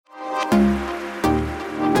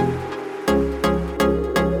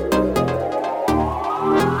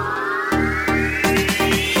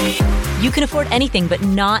can afford anything, but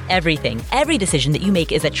not everything. Every decision that you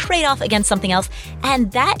make is a trade-off against something else.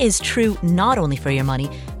 And that is true not only for your money,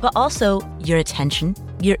 but also your attention,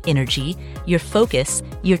 your energy, your focus,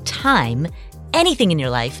 your time, anything in your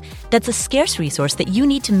life that's a scarce resource that you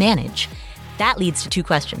need to manage. That leads to two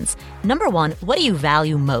questions. Number one, what do you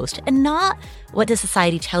value most? And not what does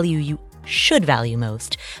society tell you you should value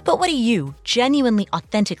most, but what do you genuinely,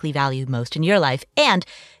 authentically value most in your life? And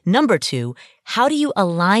number two, how do you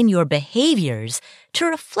align your behaviors to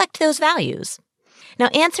reflect those values? Now,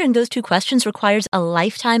 answering those two questions requires a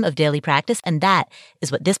lifetime of daily practice, and that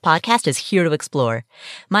is what this podcast is here to explore.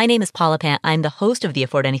 My name is Paula Pant. I'm the host of the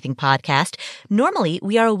Afford Anything podcast. Normally,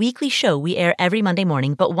 we are a weekly show. We air every Monday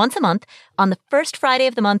morning, but once a month, on the first Friday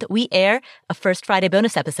of the month, we air a First Friday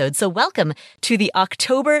bonus episode. So welcome to the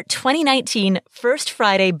October 2019 First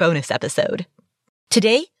Friday bonus episode.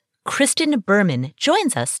 Today, Kristen Berman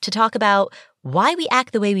joins us to talk about why we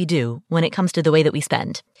act the way we do when it comes to the way that we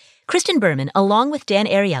spend. Kristen Berman, along with Dan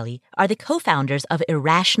Ariely, are the co-founders of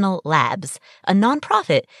Irrational Labs, a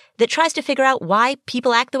nonprofit that tries to figure out why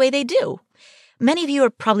people act the way they do. Many of you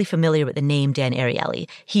are probably familiar with the name Dan Ariely.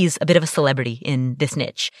 He's a bit of a celebrity in this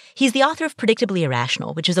niche. He's the author of Predictably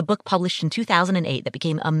Irrational, which is a book published in 2008 that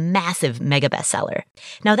became a massive mega bestseller.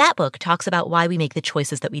 Now, that book talks about why we make the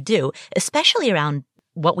choices that we do, especially around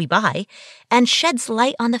what we buy, and sheds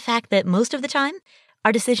light on the fact that most of the time,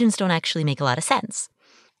 our decisions don't actually make a lot of sense.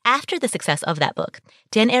 After the success of that book,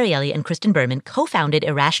 Dan Ariely and Kristen Berman co-founded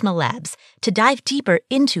Irrational Labs to dive deeper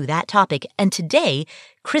into that topic, and today,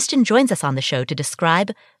 Kristen joins us on the show to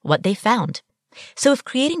describe what they found. So if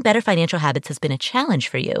creating better financial habits has been a challenge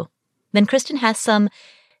for you, then Kristen has some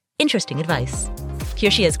interesting advice.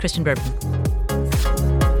 Here she is, Kristen Berman.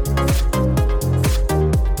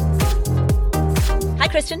 Hi,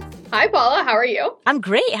 Kristen. Hi, Paula. How are you? I'm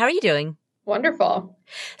great. How are you doing? Wonderful.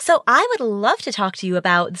 So I would love to talk to you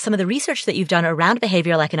about some of the research that you've done around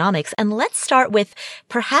behavioral economics. And let's start with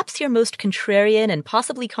perhaps your most contrarian and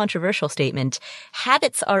possibly controversial statement.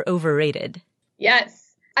 Habits are overrated.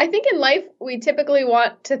 Yes. I think in life, we typically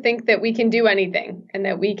want to think that we can do anything and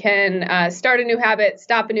that we can start a new habit,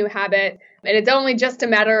 stop a new habit. And it's only just a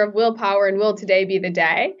matter of willpower and will today be the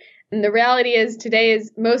day. And the reality is today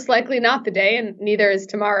is most likely not the day, and neither is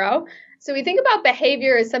tomorrow. So we think about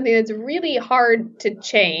behavior as something that's really hard to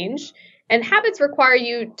change, and habits require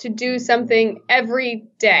you to do something every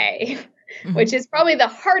day, which is probably the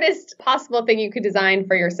hardest possible thing you could design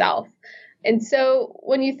for yourself. And so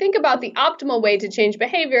when you think about the optimal way to change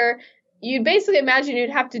behavior, you'd basically imagine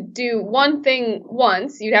you'd have to do one thing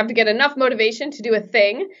once. You'd have to get enough motivation to do a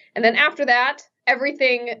thing, and then after that,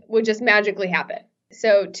 everything would just magically happen.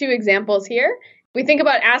 So 2 examples here. We think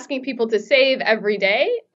about asking people to save every day.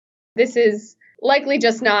 This is likely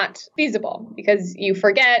just not feasible because you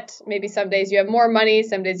forget. Maybe some days you have more money,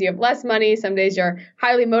 some days you have less money, some days you're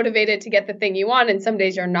highly motivated to get the thing you want, and some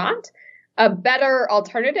days you're not. A better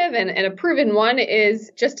alternative and a proven one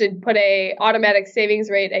is just to put a automatic savings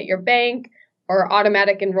rate at your bank or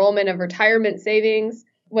automatic enrollment of retirement savings.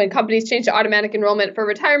 When companies changed to automatic enrollment for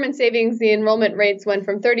retirement savings, the enrollment rates went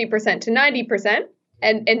from 30% to 90%.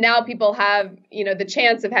 And now people have, the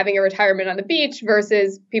chance of having a retirement on the beach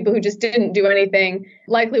versus people who just didn't do anything,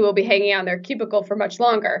 likely will be hanging out in their cubicle for much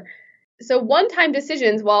longer. So one-time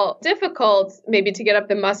decisions, while difficult maybe to get up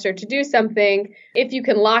the muster to do something, if you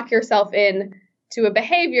can lock yourself in to a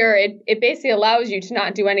behavior, it basically allows you to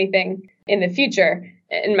not do anything in the future.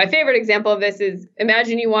 And my favorite example of this is,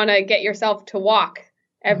 imagine you want to get yourself to walk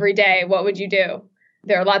every day. What would you do?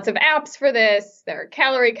 There are lots of apps for this. There are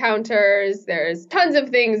calorie counters. There's tons of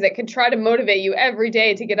things that could try to motivate you every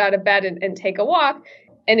day to get out of bed and take a walk.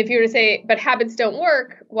 And if you were to say, but habits don't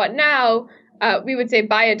work, what now? We would say,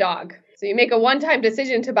 buy a dog. So you make a one-time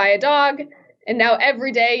decision to buy a dog. And now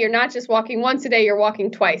every day, you're not just walking once a day, you're walking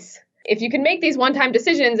twice. If you can make these one-time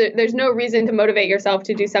decisions, there's no reason to motivate yourself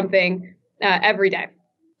to do something every day.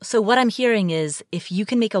 So what I'm hearing is if you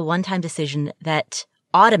can make a one-time decision that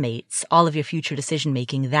automates all of your future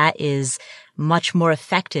decision-making, that is much more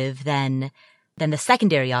effective than the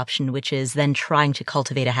secondary option, which is then trying to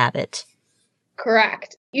cultivate a habit.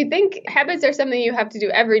 Correct. You think habits are something you have to do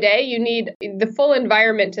every day. You need the full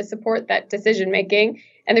environment to support that decision-making.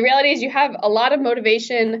 And the reality is you have a lot of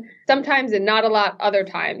motivation sometimes and not a lot other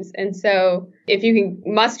times. And so if you can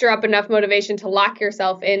muster up enough motivation to lock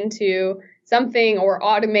yourself into something or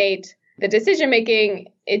automate the decision-making,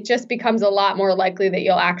 it just becomes a lot more likely that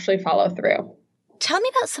you'll actually follow through. Tell me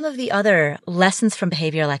about some of the other lessons from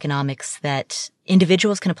behavioral economics that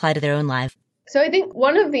individuals can apply to their own life. So I think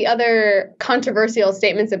one of the other controversial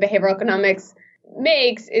statements of behavioral economics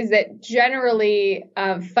makes is that generally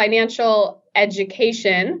financial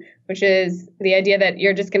education, which is the idea that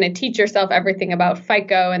you're just going to teach yourself everything about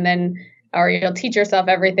FICO or you'll teach yourself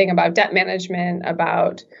everything about debt management,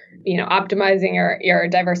 about, optimizing your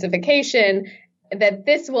diversification, that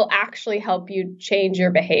this will actually help you change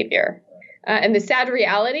your behavior. And the sad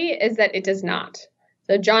reality is that it does not.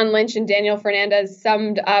 So John Lynch and Daniel Fernandez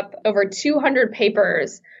summed up over 200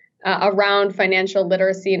 papers around financial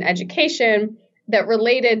literacy and education that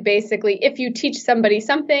related basically, if you teach somebody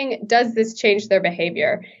something, does this change their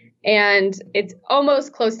behavior? And it's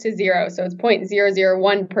almost close to zero. So it's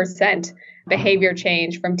 0.001% behavior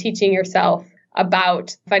change from teaching yourself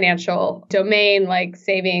about financial domain like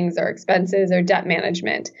savings or expenses or debt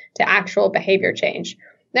management to actual behavior change.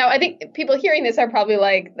 Now, I think people hearing this are probably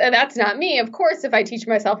like, that's not me. Of course, if I teach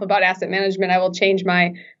myself about asset management, I will change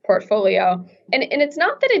my portfolio. And it's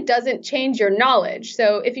not that it doesn't change your knowledge.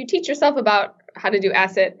 So if you teach yourself about how to do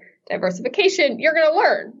asset diversification, you're going to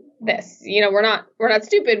learn this. We're not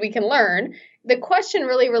stupid. We can learn. The question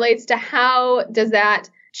really relates to how does that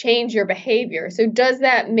change your behavior? So does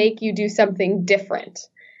that make you do something different?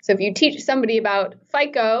 So if you teach somebody about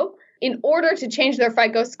FICO, in order to change their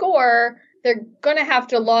FICO score, they're going to have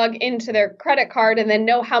to log into their credit card and then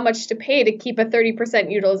know how much to pay to keep a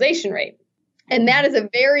 30% utilization rate. And that is a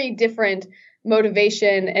very different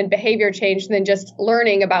motivation and behavior change than just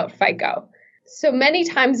learning about FICO. So many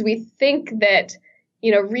times we think that,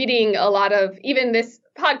 reading a lot of even this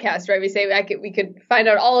podcast, right? We say we could find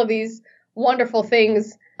out all of these wonderful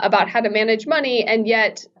things about how to manage money. And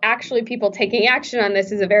yet actually people taking action on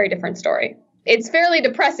this is a very different story. It's fairly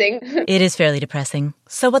depressing. It is fairly depressing.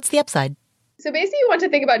 So what's the upside? So basically you want to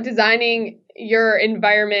think about designing your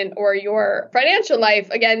environment or your financial life,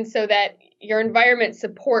 again, so that your environment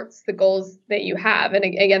supports the goals that you have. And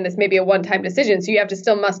again, this may be a one-time decision, so you have to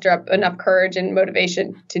still muster up enough courage and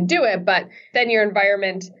motivation to do it, but then your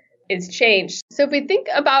environment is changed. So if we think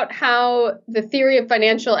about how the theory of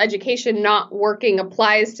financial education not working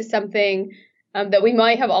applies to something that we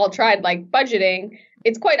might have all tried, like budgeting,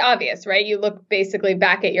 it's quite obvious, right? You look basically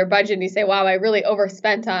back at your budget and you say, wow, I really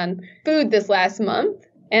overspent on food this last month.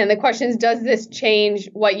 And the question is, does this change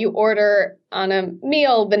what you order on a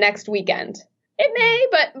meal the next weekend? It may,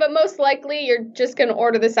 but most likely you're just going to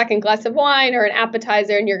order the second glass of wine or an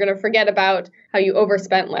appetizer and you're going to forget about how you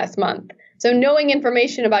overspent last month. So knowing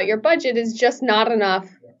information about your budget is just not enough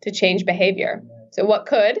to change behavior. So what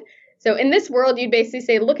could? So in this world, you'd basically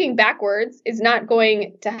say looking backwards is not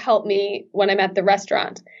going to help me when I'm at the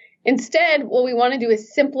restaurant. Instead, what we want to do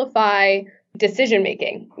is simplify decision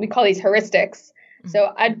making. We call these heuristics.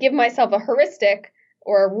 So I'd give myself a heuristic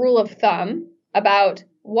or a rule of thumb about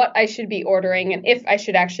what I should be ordering and if I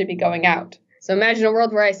should actually be going out. So imagine a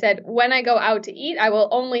world where I said, when I go out to eat, I will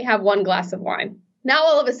only have one glass of wine. Now,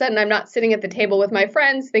 all of a sudden, I'm not sitting at the table with my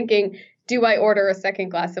friends thinking, do I order a second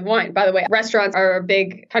glass of wine? By the way, restaurants are a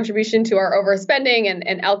big contribution to our overspending,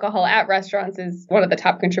 and alcohol at restaurants is one of the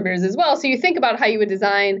top contributors as well. So you think about how you would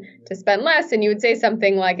design to spend less, and you would say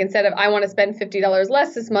something like, instead of I want to spend $50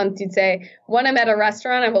 less this month, you'd say, when I'm at a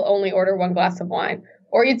restaurant, I will only order one glass of wine.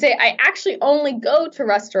 Or you'd say, I actually only go to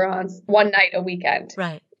restaurants one night a weekend.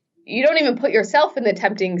 Right. You don't even put yourself in the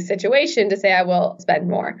tempting situation to say, I will spend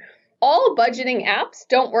more. All budgeting apps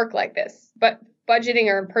don't work like this, but budgeting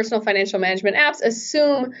or personal financial management apps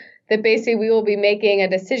assume that basically we will be making a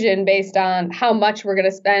decision based on how much we're going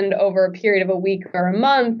to spend over a period of a week or a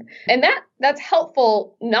month. And that's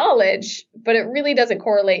helpful knowledge, but it really doesn't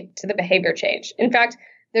correlate to the behavior change. In fact,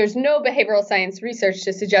 there's no behavioral science research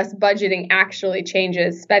to suggest budgeting actually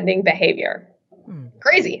changes spending behavior.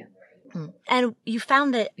 Crazy. And you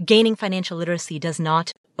found that gaining financial literacy does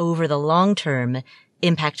not, over the long term,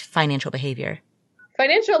 impact financial behavior.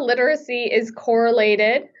 Financial literacy is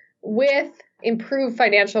correlated with improved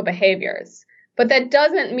financial behaviors, but that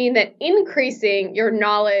doesn't mean that increasing your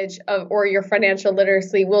knowledge of or your financial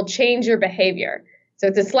literacy will change your behavior. So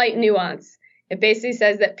it's a slight nuance. It basically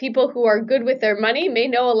says that people who are good with their money may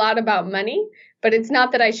know a lot about money, but it's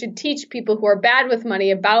not that I should teach people who are bad with money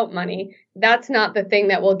about money. That's not the thing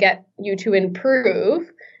that will get you to improve.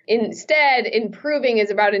 Instead, improving is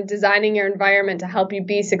about designing your environment to help you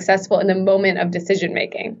be successful in the moment of decision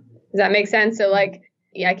making. Does that make sense? So I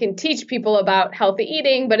can teach people about healthy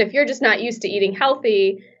eating, but if you're just not used to eating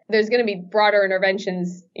healthy, there's going to be broader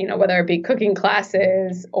interventions, whether it be cooking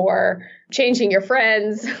classes or changing your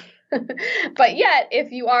friends. But yet,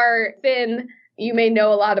 if you are thin, you may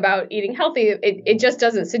know a lot about eating healthy. It just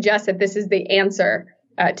doesn't suggest that this is the answer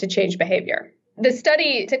to change behavior. The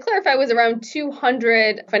study, to clarify, was around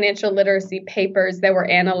 200 financial literacy papers that were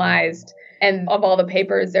analyzed. And of all the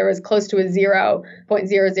papers, there was close to a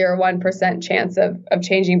 0.001% chance of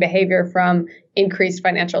changing behavior from increased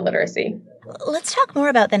financial literacy. Let's talk more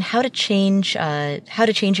about then how to change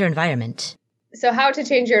your environment. So how to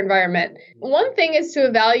change your environment. One thing is to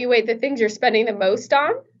evaluate the things you're spending the most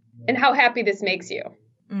on and how happy this makes you.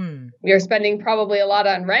 You're spending probably a lot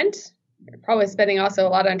on rent. You're probably spending also a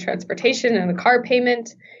lot on transportation and a car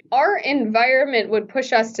payment. Our environment would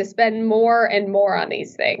push us to spend more and more on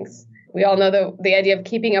these things. We all know the idea of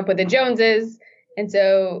keeping up with the Joneses. And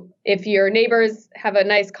so if your neighbors have a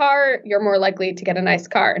nice car, you're more likely to get a nice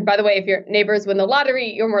car. And by the way, if your neighbors win the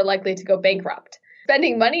lottery, you're more likely to go bankrupt.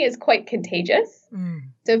 Spending money is quite contagious.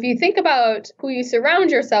 So if you think about who you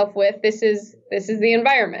surround yourself with, this is the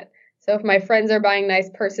environment. So if my friends are buying nice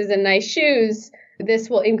purses and nice shoes, this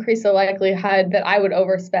will increase the likelihood that I would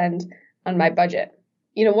overspend on my budget.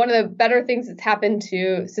 You know, one of the better things that's happened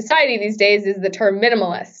to society these days is the term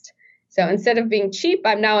minimalist. So instead of being cheap,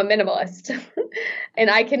 I'm now a minimalist. And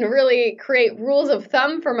I can really create rules of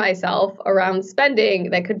thumb for myself around spending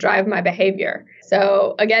that could drive my behavior.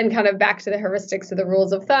 So again, kind of back to the heuristics of the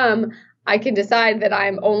rules of thumb, I can decide that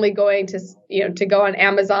I'm only going to go on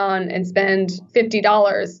Amazon and spend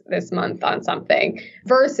 $50 this month on something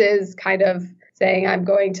versus kind of saying I'm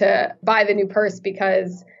going to buy the new purse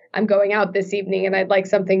because I'm going out this evening and I'd like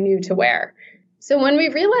something new to wear. So when we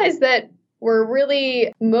realize that we're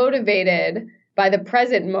really motivated by the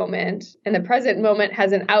present moment, and the present moment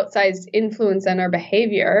has an outsized influence on our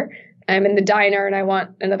behavior. I'm in the diner and I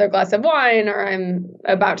want another glass of wine, or I'm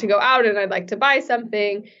about to go out and I'd like to buy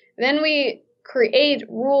something. Then we create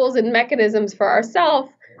rules and mechanisms for ourselves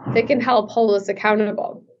that can help hold us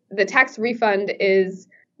accountable. The tax refund is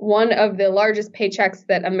one of the largest paychecks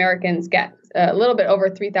that Americans get, a little bit over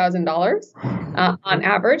 $3,000 on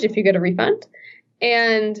average if you get a refund.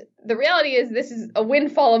 And the reality is this is a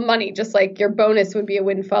windfall of money, just like your bonus would be a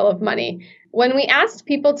windfall of money. When we asked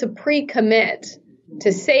people to pre-commit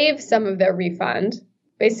to save some of their refund,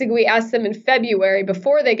 basically we asked them in February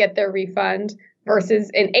before they get their refund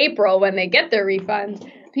versus in April when they get their refund,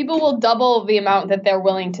 people will double the amount that they're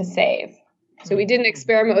willing to save. So we did an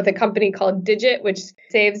experiment with a company called Digit, which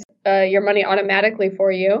saves your money automatically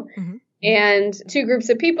for you. And two groups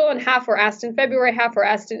of people, and half were asked in February, half were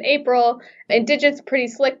asked in April. And Digit's pretty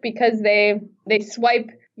slick because they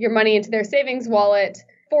swipe your money into their savings wallet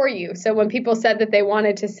for you. So when people said that they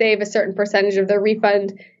wanted to save a certain percentage of their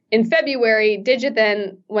refund in February, Digit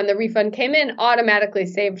then, when the refund came in, automatically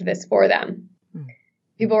saved this for them.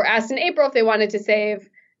 People were asked in April if they wanted to save,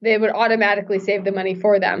 they would automatically save the money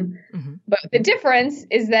for them. But the difference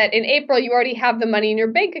is that in April, you already have the money in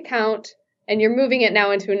your bank account, and you're moving it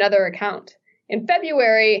now into another account. In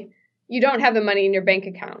February, you don't have the money in your bank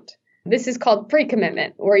account. This is called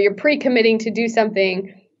pre-commitment, where you're pre-committing to do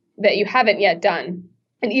something that you haven't yet done.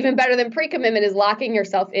 And even better than pre-commitment is locking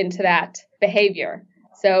yourself into that behavior.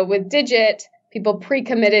 So with Digit, people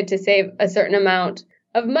pre-committed to save a certain amount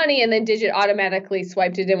of money, and then Digit automatically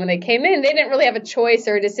swiped it in when they came in. They didn't really have a choice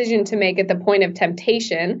or a decision to make at the point of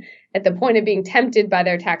temptation, at the point of being tempted by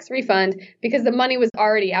their tax refund, because the money was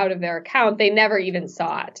already out of their account. They never even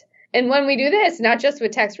saw it. And when we do this, not just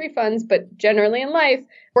with tax refunds, but generally in life,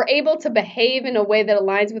 we're able to behave in a way that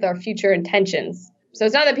aligns with our future intentions. So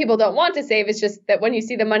it's not that people don't want to save, it's just that when you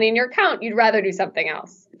see the money in your account, you'd rather do something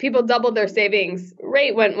else. People doubled their savings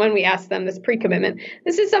rate when we asked them this pre-commitment.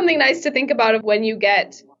 This is something nice to think about of when you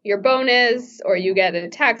get your bonus or you get a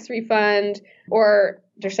tax refund, or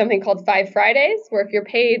there's something called 5 Fridays, where if you're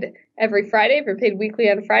paid every Friday, if you're paid weekly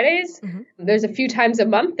on Fridays, there's a few times a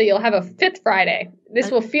month that you'll have a 5th Friday. This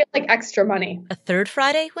will feel like extra money. A 3rd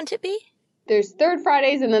Friday, wouldn't it be? There's 3rd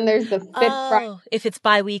Fridays and then there's the 5th Friday. If it's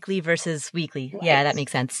bi-weekly versus weekly. Right. Yeah, that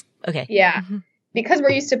makes sense. Okay. Yeah. Because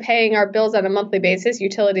we're used to paying our bills on a monthly basis,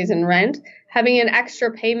 utilities and rent, having an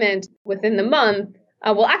extra payment within the month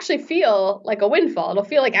will actually feel like a windfall. It'll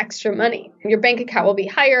feel like extra money. Your bank account will be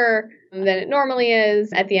higher than it normally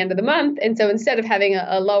is at the end of the month. And so instead of having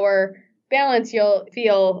a lower balance, you'll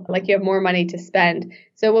feel like you have more money to spend.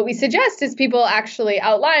 So what we suggest is people actually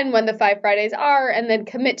outline when the 5 Fridays are and then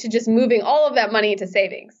commit to just moving all of that money into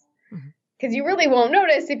savings. Because you really won't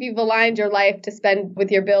notice if you've aligned your life to spend with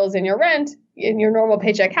your bills and your rent and your normal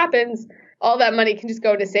paycheck happens, all that money can just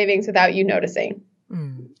go to savings without you noticing.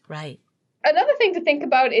 Right. Another thing to think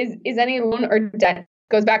about is any loan or debt.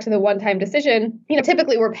 Goes back to the one-time decision.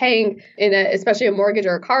 Typically we're paying especially a mortgage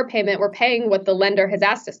or a car payment, we're paying what the lender has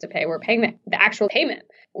asked us to pay. We're paying the actual payment.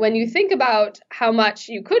 When you think about how much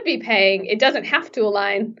you could be paying, it doesn't have to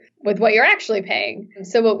align with what you're actually paying.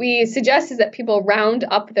 So what we suggest is that people round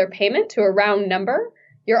up their payment to a round number.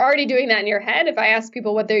 You're already doing that in your head. If I ask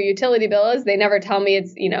people what their utility bill is, they never tell me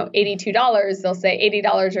it's, $82. They'll say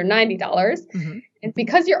 $80 or $90. Mm-hmm. And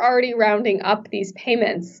because you're already rounding up these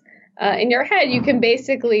payments in your head, you can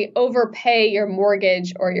basically overpay your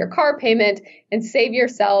mortgage or your car payment and save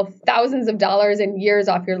yourself thousands of dollars and years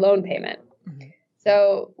off your loan payment.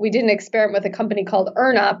 So we did an experiment with a company called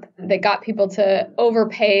EarnUp that got people to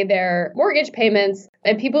overpay their mortgage payments.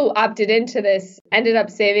 And people who opted into this ended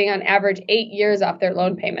up saving on average 8 years off their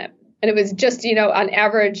loan payment. And it was just, on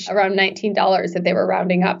average around $19 that they were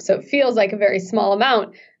rounding up. So it feels like a very small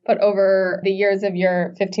amount, but over the years of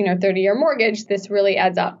your 15 or 30-year mortgage, this really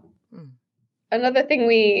adds up. Another thing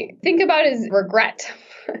we think about is regret.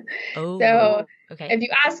 So okay. If you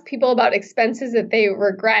ask people about expenses that they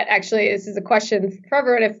regret, actually, this is a question for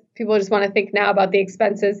everyone. If people just want to think now about the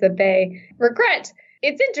expenses that they regret,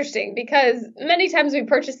 it's interesting because many times we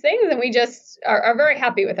purchase things and we just are very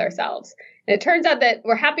happy with ourselves. And it turns out that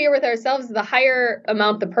we're happier with ourselves the higher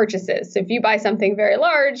amount the purchase is. So if you buy something very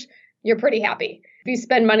large, you're pretty happy. If you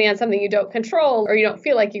spend money on something you don't control or you don't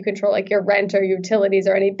feel like you control, like your rent or utilities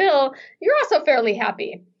or any bill, you're also fairly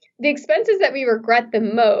happy. The expenses that we regret the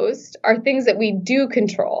most are things that we do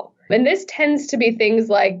control. And this tends to be things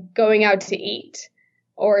like going out to eat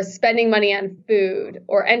or spending money on food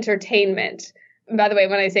or entertainment. And by the way,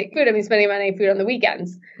 when I say food, I mean spending money on food on the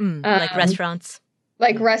weekends. Like restaurants.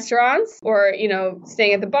 Like restaurants or,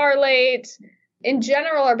 staying at the bar late. In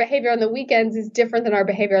general, our behavior on the weekends is different than our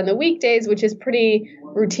behavior on the weekdays, which is pretty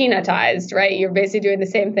routinized, right? You're basically doing the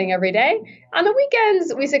same thing every day. On the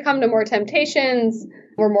weekends, we succumb to more temptations.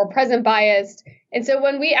 We're more present biased. And so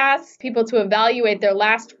when we ask people to evaluate their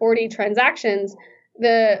last 40 transactions,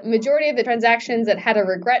 the majority of the transactions that had a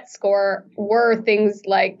regret score were things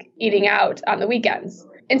like eating out on the weekends.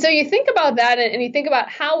 And so you think about that and you think about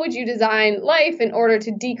how would you design life in order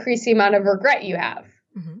to decrease the amount of regret you have.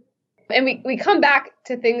 Mm-hmm. And we come back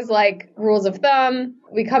to things like rules of thumb.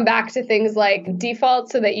 We come back to things like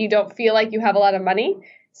default so that you don't feel like you have a lot of money.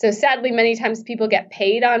 So sadly, many times people get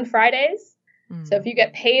paid on Fridays. So if you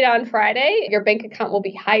get paid on Friday, your bank account will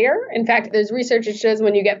be higher. In fact, there's research that shows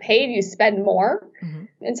when you get paid, you spend more. Mm-hmm.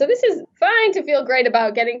 And so this is fine to feel great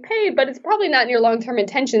about getting paid, but it's probably not in your long-term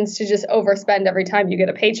intentions to just overspend every time you get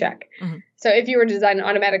a paycheck. Mm-hmm. So if you were to design an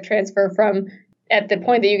automatic transfer from at the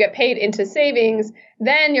point that you get paid into savings,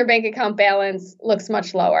 then your bank account balance looks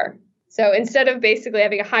much lower. So instead of basically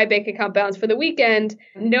having a high bank account balance for the weekend,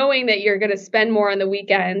 knowing that you're going to spend more on the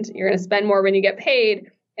weekend, you're going to spend more when you get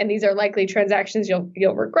paid, and these are likely transactions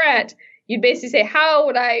you'll regret, you'd basically say, how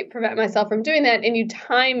would I prevent myself from doing that? And you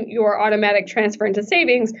time your automatic transfer into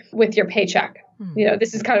savings with your paycheck. Mm-hmm.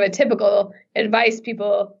 This is kind of a typical advice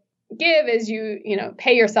people give is you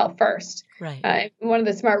pay yourself first. Right. One of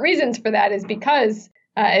the smart reasons for that is because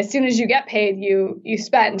as soon as you get paid, you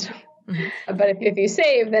spend. Mm-hmm. But if you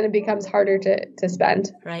save, then it becomes harder to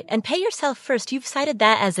spend. Right. And pay yourself first. You've cited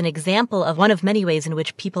that as an example of one of many ways in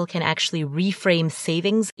which people can actually reframe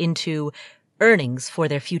savings into earnings for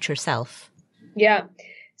their future self. Yeah.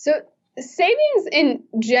 So savings in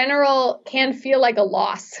general can feel like a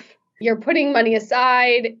loss. You're putting money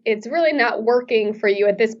aside. It's really not working for you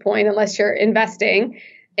at this point unless you're investing.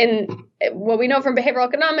 And what we know from behavioral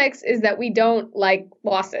economics is that we don't like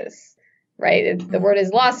losses. Right. The word is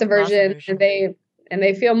loss aversion, and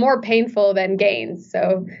they feel more painful than gains.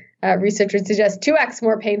 So researchers suggest 2x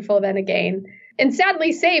more painful than a gain. And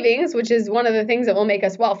sadly, savings, which is one of the things that will make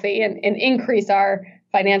us wealthy and increase our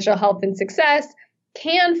financial health and success,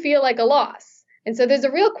 can feel like a loss. And so there's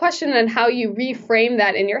a real question on how you reframe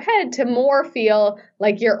that in your head to more feel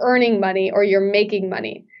like you're earning money or you're making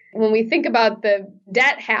money. When we think about the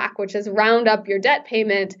debt hack, which is round up your debt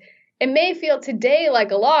payment, it may feel today like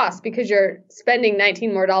a loss because you're spending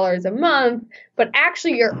 $19 more a month, but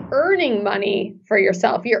actually you're earning money for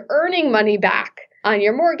yourself. You're earning money back on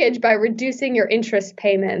your mortgage by reducing your interest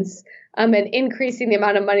payments and increasing the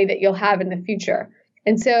amount of money that you'll have in the future.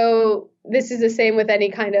 And so this is the same with any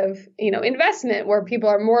kind of, investment where people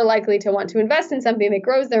are more likely to want to invest in something that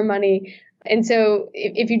grows their money. And so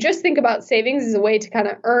if you just think about savings as a way to kind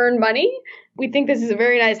of earn money, we think this is a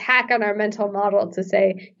very nice hack on our mental model to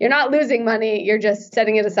say, you're not losing money, you're just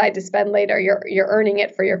setting it aside to spend later. You're earning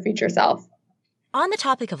it for your future self. On the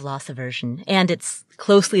topic of loss aversion and its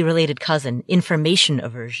closely related cousin, information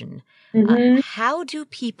aversion, how do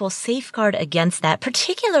people safeguard against that,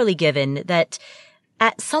 particularly given that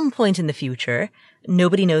at some point in the future,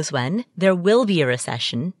 nobody knows when, there will be a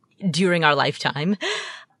recession during our lifetime.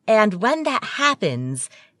 And when that happens,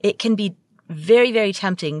 it can be very, very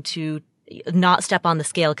tempting to not step on the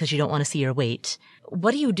scale because you don't want to see your weight.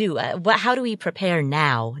 What do you do? How do we prepare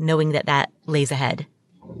now, knowing that that lays ahead?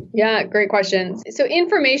 Yeah, great question. So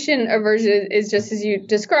information aversion is just as you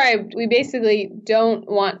described. We basically don't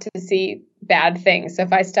want to see bad things. So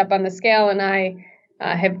if I step on the scale and I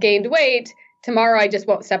have gained weight, tomorrow I just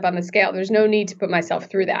won't step on the scale. There's no need to put myself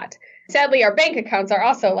through that. Sadly, our bank accounts are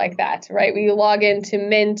also like that, right? We log into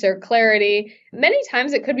Mint or Clarity. Many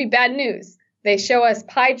times it could be bad news. They show us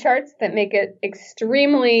pie charts that make it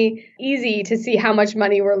extremely easy to see how much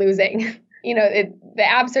money we're losing. The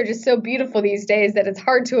apps are just so beautiful these days that it's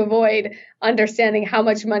hard to avoid understanding how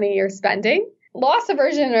much money you're spending. Loss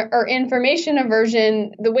aversion or information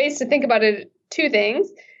aversion, the ways to think about it, two things.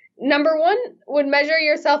 Number one would measure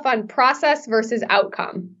yourself on process versus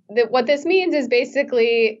outcome. What this means is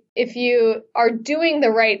basically if you are doing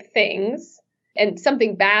the right things and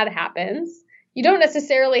something bad happens, you don't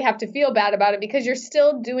necessarily have to feel bad about it because you're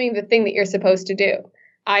still doing the thing that you're supposed to do.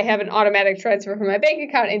 I have an automatic transfer from my bank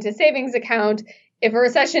account into savings account. If a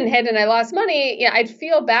recession hit and I lost money, I'd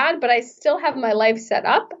feel bad, but I still have my life set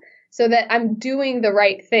up so that I'm doing the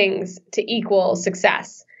right things to equal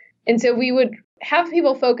success. And so we would have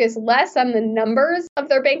people focus less on the numbers of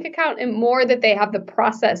their bank account and more that they have the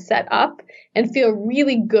process set up and feel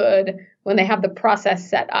really good when they have the process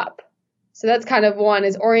set up. So that's kind of one,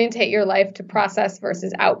 is orientate your life to process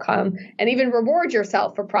versus outcome, and even reward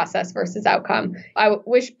yourself for process versus outcome. I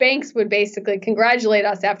wish banks would basically congratulate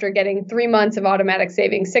us after getting 3 months of automatic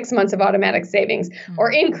savings, 6 months of automatic savings, or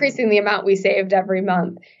increasing the amount we saved every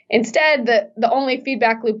month. Instead, the only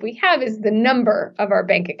feedback loop we have is the number of our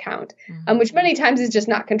bank account, which many times is just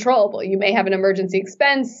not controllable. You may have an emergency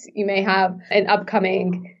expense. You may have an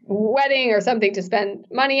upcoming wedding or something to spend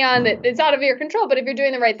money on that it's out of your control. But if you're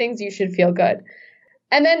doing the right things, you should feel good.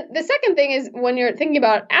 And then the second thing is, when you're thinking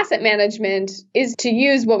about asset management, is to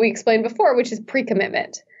use what we explained before, which is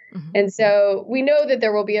pre-commitment. And so we know that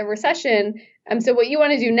there will be a recession. So what you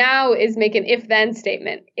want to do now is make an if-then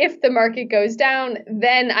statement. If the market goes down,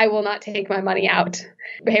 then I will not take my money out.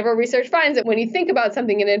 Behavioral research finds that when you think about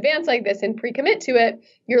something in advance like this and pre-commit to it,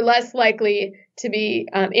 you're less likely to be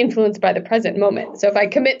influenced by the present moment. So if I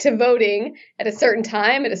commit to voting at a certain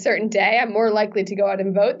time, at a certain day, I'm more likely to go out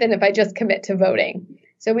and vote than if I just commit to voting.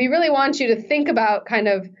 So we really want you to think about kind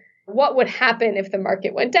of what would happen if the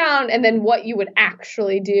market went down, and then what you would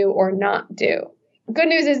actually do or not do. Good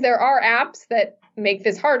news is there are apps that make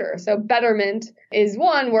this harder. So Betterment is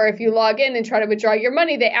one where if you log in and try to withdraw your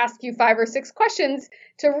money, they ask you 5 or 6 questions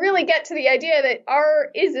to really get to the idea that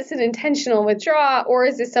is this an intentional withdrawal, or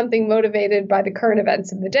is this something motivated by the current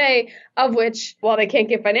events of the day, of which, while they can't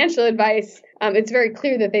give financial advice, it's very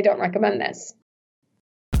clear that they don't recommend this.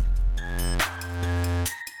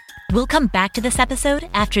 We'll come back to this episode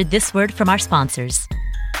after this word from our sponsors.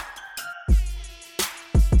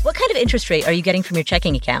 What kind of interest rate are you getting from your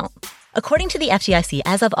checking account? According to the FDIC,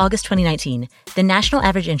 as of August 2019, the national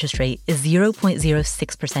average interest rate is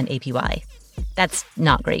 0.06% APY. That's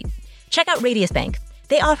not great. Check out Radius Bank.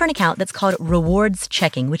 They offer an account that's called Rewards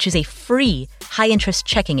Checking, which is a free high-interest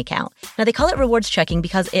checking account. Now, they call it Rewards Checking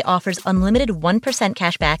because it offers unlimited 1%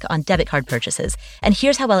 cash back on debit card purchases. And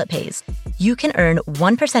here's how well it pays. You can earn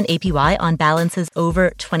 1% APY on balances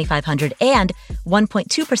over $2,500 and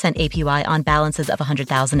 1.2% APY on balances of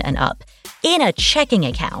 $100,000 and up in a checking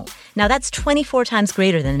account. Now, that's 24 times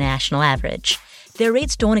greater than the national average. Their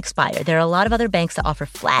rates don't expire. There are a lot of other banks that offer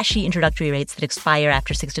flashy introductory rates that expire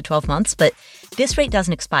after 6 to 12 months, but this rate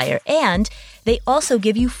doesn't expire. And they also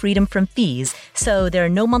give you freedom from fees. So there are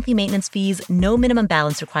no monthly maintenance fees, no minimum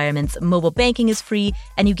balance requirements, mobile banking is free,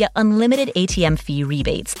 and you get unlimited ATM fee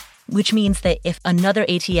rebates, which means that if another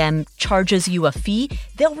ATM charges you a fee,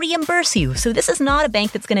 they'll reimburse you. So this is not a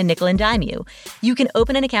bank that's going to nickel and dime you. You can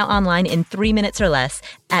open an account online in 3 minutes or less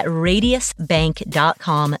at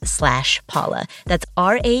radiusbank.com/Paula. That's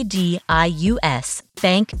RADIUS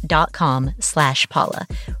bank.com/Paula.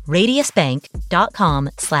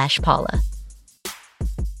 radiusbank.com/Paula.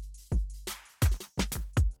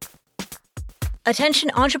 Attention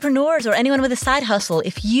entrepreneurs or anyone with a side hustle.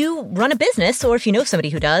 If you run a business or if you know somebody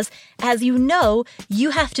who does, as you know, you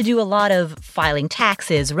have to do a lot of filing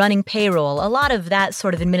taxes, running payroll, a lot of that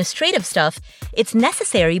sort of administrative stuff. It's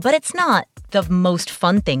necessary, but it's not the most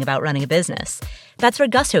fun thing about running a business. That's where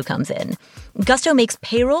Gusto comes in. Gusto makes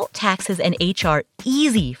payroll, taxes, and HR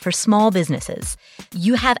easy for small businesses.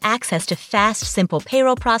 You have access to fast, simple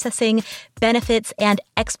payroll processing, benefits, and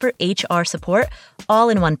expert HR support all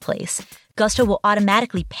in one place. Gusto will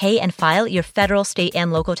automatically pay and file your federal, state,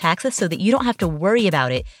 and local taxes so that you don't have to worry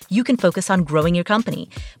about it. You can focus on growing your company.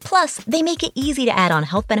 Plus, they make it easy to add on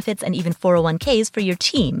health benefits and even 401ks for your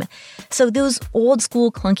team. So those old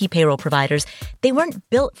school clunky payroll providers, they weren't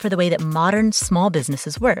built for the way that modern small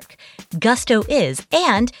businesses work. Gusto is,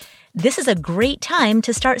 and this is a great time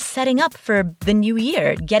to start setting up for the new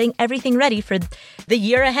year, getting everything ready for the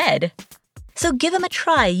year ahead. So give them a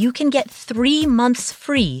try. You can get 3 months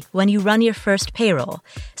free when you run your first payroll.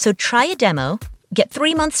 So try a demo, get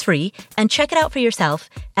 3 months free, and check it out for yourself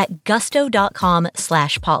at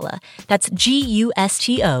gusto.com/Paula. That's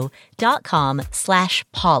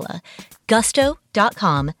GUSTO.com/Paula.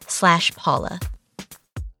 Gusto.com/Paula.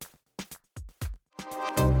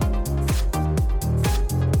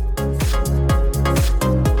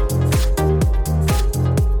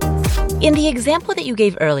 In the example that you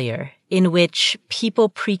gave earlier, in which people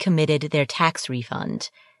pre-committed their tax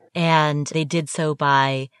refund, and they did so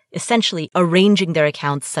by essentially arranging their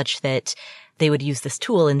accounts such that they would use this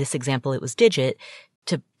tool, in this example it was Digit,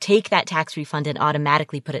 to take that tax refund and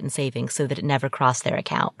automatically put it in savings so that it never crossed their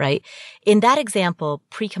account, right? In that example,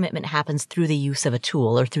 pre-commitment happens through the use of a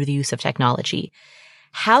tool or through the use of technology.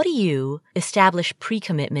 How do you establish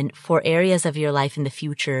pre-commitment for areas of your life in the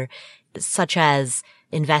future, such as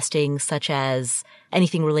investing, such as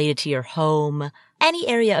anything related to your home, any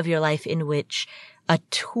area of your life in which a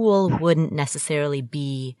tool wouldn't necessarily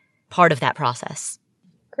be part of that process?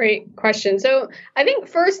 Great question. So I think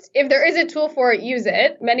first, if there is a tool for it, use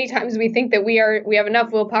it. Many times we think that we have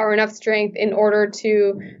enough willpower, enough strength in order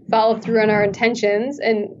to follow through on our intentions.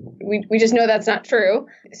 And we just know that's not true.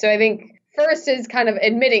 So I think first is kind of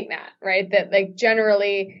admitting that, right? That like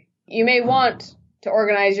generally you may want to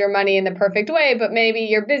organize your money in the perfect way, but maybe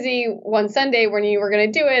you're busy one Sunday when you were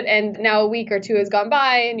going to do it, and now a week or two has gone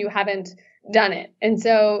by and you haven't done it. And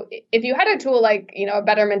so if you had a tool like, a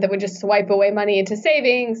Betterment that would just swipe away money into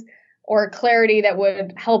savings, or Clarity that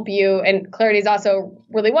would help you, and Clarity is also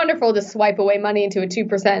really wonderful to swipe away money into a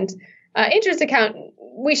 2% interest account,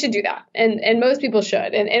 we should do that. And most people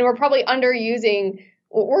should. And we're probably underusing.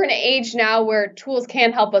 We're in an age now where tools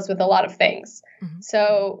can help us with a lot of things. Mm-hmm.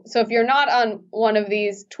 So if you're not on one of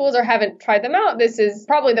these tools or haven't tried them out, this is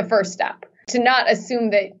probably the first step, to not assume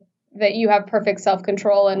that you have perfect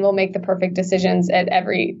self-control and will make the perfect decisions at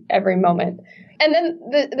every moment. And then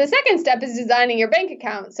the second step is designing your bank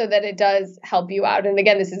account so that it does help you out. And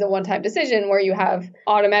again, this is a one-time decision where you have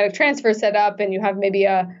automatic transfer set up and you have maybe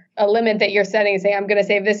a limit that you're setting and saying, I'm going to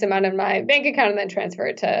save this amount in my bank account and then transfer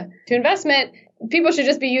it to investment. People should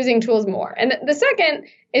just be using tools more. And the second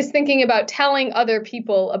is thinking about telling other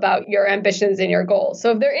people about your ambitions and your goals. So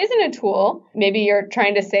if there isn't a tool, maybe you're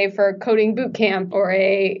trying to save for coding boot camp or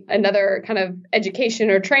another kind of education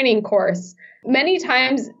or training course. Many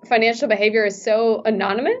times financial behavior is so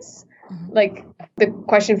anonymous. Mm-hmm. Like the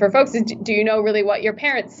question for folks is, do you know really what your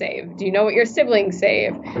parents save? Do you know what your siblings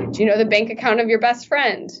save? Do you know the bank account of your best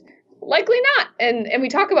friend? Likely not. And we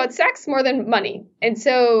talk about sex more than money. And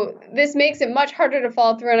so this makes it much harder to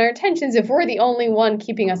follow through on our intentions if we're the only one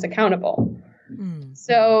keeping us accountable. Mm.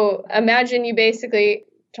 So imagine you basically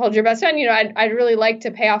told your best friend, I'd really like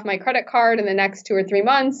to pay off my credit card in the next 2 or 3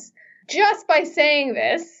 months. Just by saying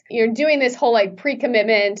this, you're doing this whole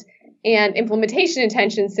pre-commitment and implementation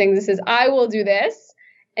intentions thing. This is, I will do this.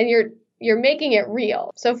 And you're making it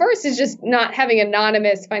real. So first is just not having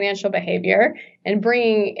anonymous financial behavior and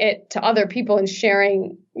bringing it to other people and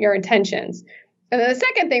sharing your intentions. And then the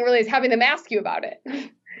second thing really is having them ask you about it.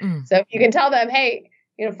 Mm. So if you can tell them, hey,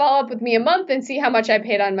 follow up with me a month and see how much I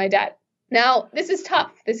paid on my debt. Now, this is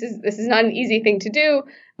tough. This is not an easy thing to do.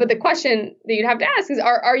 But the question that you'd have to ask is,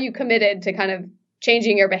 are you committed to kind of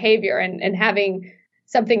changing your behavior and having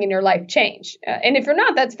something in your life change? And if you're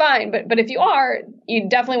not, that's fine. But if you are, you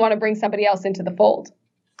definitely want to bring somebody else into the fold.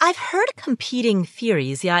 I've heard competing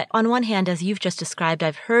theories. Yeah, on one hand, as you've just described,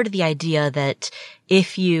 I've heard the idea that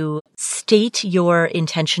if you state your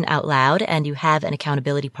intention out loud and you have an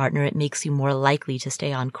accountability partner, it makes you more likely to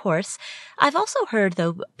stay on course. I've also heard,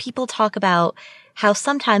 though, people talk about how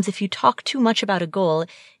sometimes if you talk too much about a goal,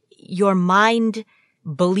 your mind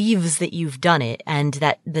believes that you've done it and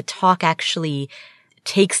that the talk actually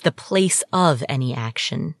takes the place of any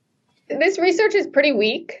action. This research is pretty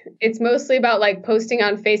weak. It's mostly about posting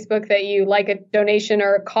on Facebook that you like a donation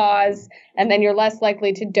or a cause, and then you're less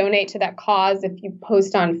likely to donate to that cause if you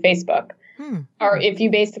post on Facebook or if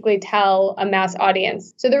you basically tell a mass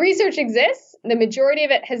audience. So the research exists. The majority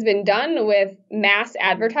of it has been done with mass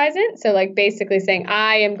advertising. So basically saying,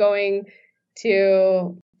 I am going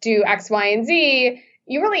to do X, Y, and Z.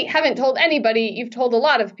 you really haven't told anybody. You've told a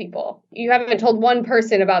lot of people. You haven't told one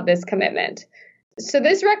person about this commitment. So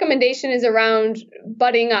this recommendation is around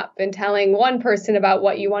butting up and telling one person about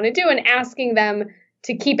what you want to do and asking them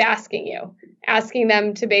to keep asking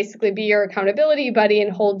them to basically be your accountability buddy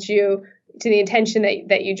and hold you to the intention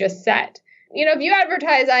that you just set. If you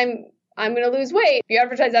advertise, I'm going to lose weight. If you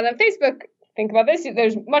advertise that on Facebook, think about this.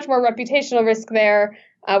 There's much more reputational risk there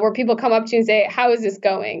where people come up to you and say, how is this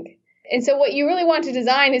going? And so what you really want to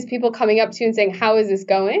design is people coming up to you and saying, how is this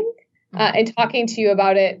going? And talking to you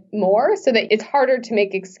about it more so that it's harder to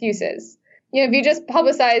make excuses. If you just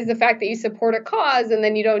publicize the fact that you support a cause and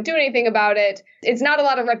then you don't do anything about it, it's not a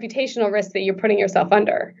lot of reputational risk that you're putting yourself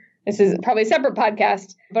under. This is probably a separate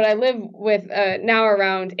podcast, but I live with now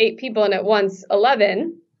around 8 people and at once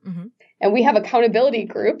 11. Mm-hmm. And we have accountability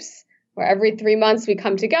groups where every 3 months we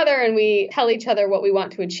come together and we tell each other what we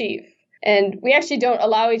want to achieve. And we actually don't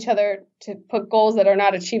allow each other to put goals that are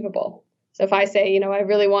not achievable. So if I say, I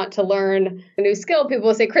really want to learn a new skill, people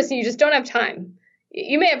will say, Kristen, you just don't have time.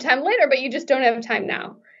 You may have time later, but you just don't have time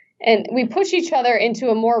now. And we push each other into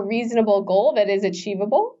a more reasonable goal that is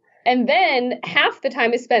achievable. And then half the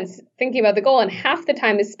time is spent thinking about the goal and half the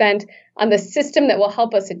time is spent on the system that will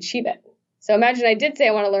help us achieve it. So imagine I did say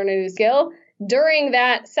I want to learn a new skill. During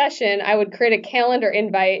that session, I would create a calendar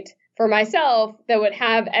invite for myself that would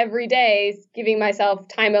have every day giving myself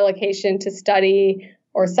time allocation to study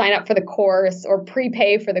or sign up for the course or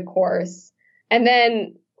prepay for the course. And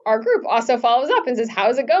then our group also follows up and says,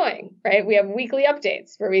 how's it going? Right? We have weekly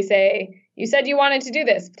updates where we say, you said you wanted to do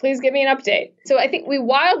this. Please give me an update. So I think we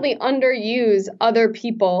wildly underuse other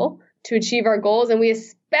people to achieve our goals. And we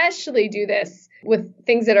especially do this with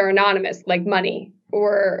things that are anonymous, like money.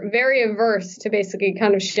 We're very averse to basically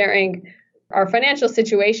kind of sharing our financial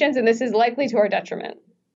situations. And this is likely to our detriment.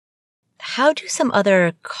 How do some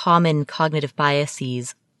other common cognitive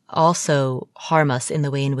biases also harm us in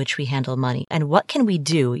the way in which we handle money? And what can we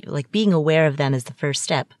do? Like, being aware of them is the first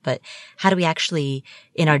step, but how do we actually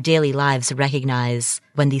in our daily lives recognize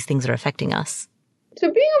when these things are affecting us?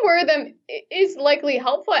 So being aware of them is likely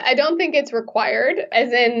helpful. I don't think it's required,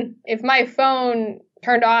 as in if my phone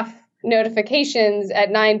turned off notifications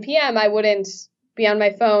at 9 p.m., I wouldn't be on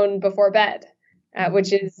my phone before bed,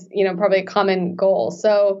 which is, probably a common goal.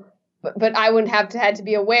 So but I wouldn't have had to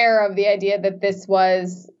be aware of the idea that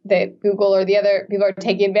that Google or the other people are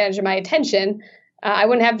taking advantage of my attention. I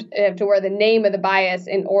wouldn't have to wear the name of the bias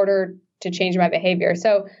in order to change my behavior.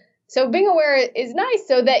 So being aware is nice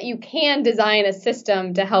so that you can design a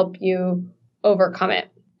system to help you overcome it.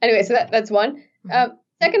 Anyway, so that's one.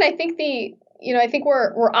 Second, I think I think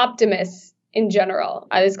we're optimists in general.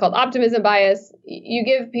 It's called optimism bias. You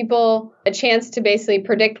give people a chance to basically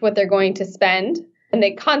predict what they're going to spend, and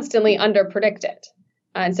they constantly underpredict it.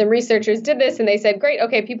 And some researchers did this and they said, great,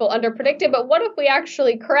 okay, people underpredicted, but what if we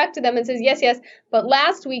actually corrected them and says, yes, but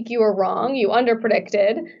last week you were wrong. You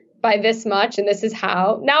underpredicted by this much and this is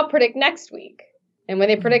how. Now predict next week. And when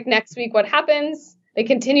they predict next week, what happens? They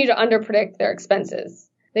continue to underpredict their expenses.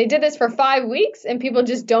 They did this for 5 weeks and people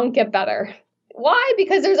just don't get better. Why?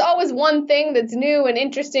 Because there's always one thing that's new and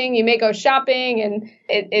interesting. You may go shopping and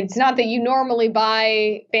it's not that you normally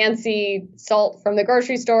buy fancy salt from the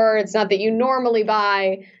grocery store. It's not that you normally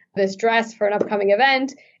buy this dress for an upcoming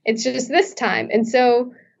event. It's just this time. And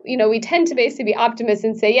so, we tend to basically be optimists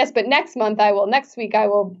and say, yes, but next week I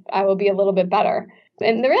will be a little bit better.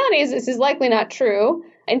 And the reality is this is likely not true.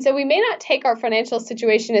 And so we may not take our financial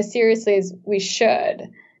situation as seriously as we should.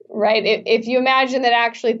 Right? If you imagine that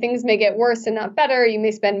actually things may get worse and not better, you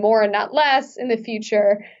may spend more and not less in the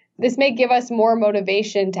future. This may give us more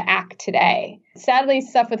motivation to act today. Sadly,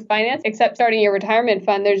 stuff with finance, except starting your retirement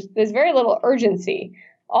fund, there's very little urgency.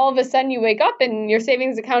 All of a sudden you wake up and your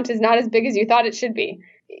savings account is not as big as you thought it should be.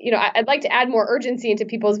 I'd like to add more urgency into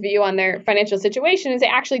people's view on their financial situation and say,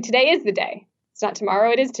 actually, today is the day. It's not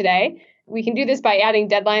tomorrow, it is today. We can do this by adding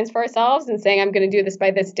deadlines for ourselves and saying, I'm going to do this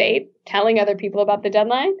by this date, telling other people about the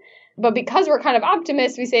deadline. But because we're kind of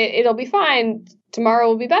optimists, we say it'll be fine. Tomorrow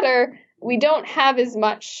will be better. We don't have as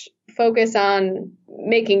much focus on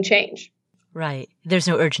making change. Right. There's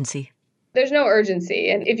no urgency. There's no urgency.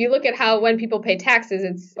 And if you look at when people pay taxes,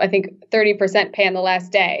 it's, I think, 30% pay on the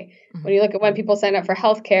last day. Mm-hmm. When you look at when people sign up for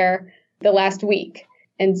healthcare, the last week.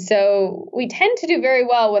 And so we tend to do very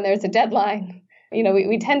well when there's a deadline.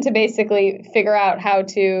 We tend to basically figure out how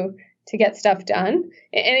to get stuff done.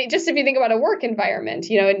 And just if you think about a work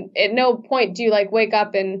environment, at no point do you wake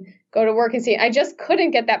up and go to work and say, I just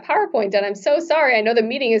couldn't get that PowerPoint done. I'm so sorry. I know the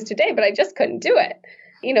meeting is today, but I just couldn't do it.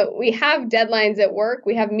 We have deadlines at work.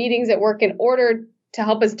 We have meetings at work in order to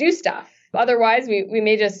help us do stuff. Otherwise, we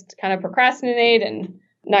may just kind of procrastinate and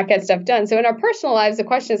not get stuff done. So in our personal lives, the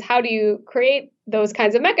question is, how do you create those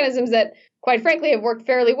kinds of mechanisms that, quite frankly, have worked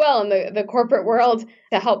fairly well in the corporate world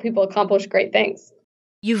to help people accomplish great things?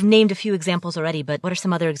 You've named a few examples already, but what are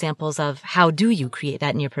some other examples of how do you create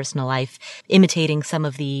that in your personal life, imitating some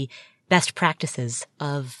of the best practices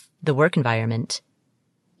of the work environment?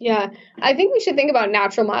 Yeah, I think we should think about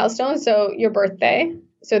natural milestones. So your birthday.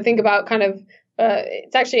 So think about kind of,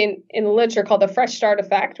 it's actually in the literature called the fresh start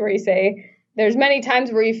effect, where you say there's many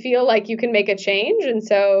times where you feel like you can make a change. And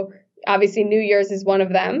so obviously New Year's is one of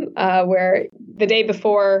them, where the day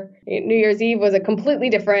before New Year's Eve was a completely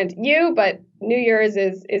different you, but New Year's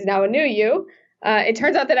is now a new you. It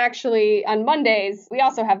turns out that actually on Mondays, we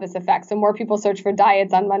also have this effect. So more people search for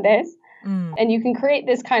diets on Mondays. And you can create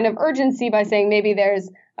this kind of urgency by saying maybe there's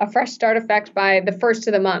a fresh start effect by the first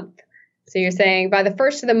of the month. So you're saying by the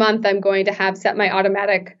first of the month, I'm going to have set my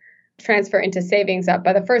automatic transfer into savings up.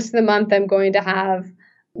 By the first of the month, I'm going to have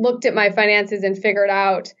looked at my finances and figured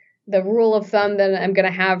out the rule of thumb that I'm going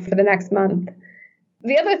to have for the next month.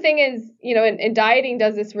 The other thing is, and dieting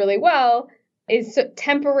does this really well, is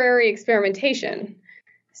temporary experimentation.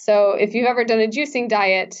 So if you've ever done a juicing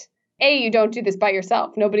diet, you don't do this by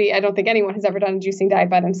yourself. I don't think anyone has ever done a juicing diet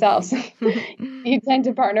by themselves. You tend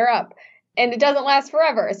to partner up. And it doesn't last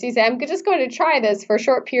forever. So you say, I'm just going to try this for a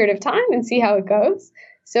short period of time and see how it goes.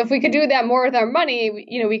 So if we could do that more with our money,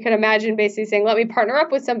 we could imagine basically saying, let me partner up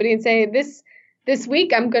with somebody and say, this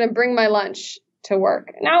week I'm going to bring my lunch to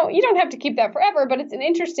work. Now, you don't have to keep that forever, but it's an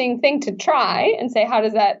interesting thing to try and say, how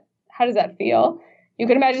does that feel? You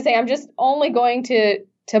could imagine saying, I'm just only going to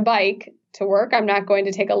bike to work. I'm not going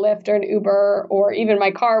to take a Lyft or an Uber or even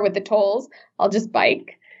my car with the tolls. I'll just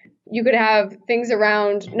bike. You could have things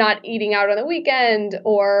around not eating out on the weekend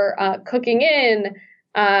or cooking in,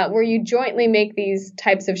 where you jointly make these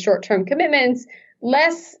types of short-term commitments,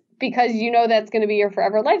 less because that's going to be your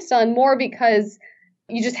forever lifestyle, and more because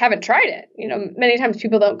you just haven't tried it. Many times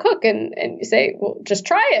people don't cook and you say, well, just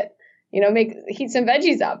try it. Heat some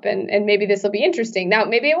veggies up and maybe this will be interesting. Now,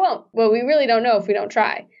 maybe it won't. Well, we really don't know if we don't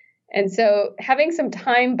try. And so having some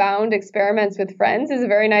time-bound experiments with friends is a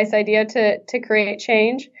very nice idea to create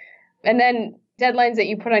change. And then deadlines that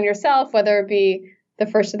you put on yourself, whether it be the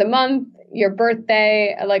first of the month, your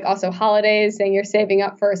birthday, like also holidays, saying you're saving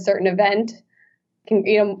up for a certain event.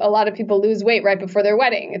 A lot of people lose weight right before their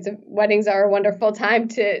wedding. Weddings are a wonderful time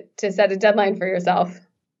to set a deadline for yourself.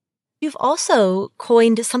 You've also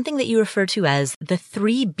coined something that you refer to as the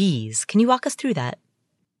 3 Bs. Can you walk us through that?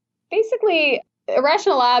 Basically,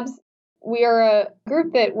 Irrational Labs, we are a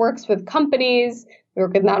group that works with companies, we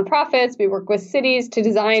work with nonprofits, we work with cities to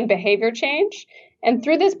design behavior change. And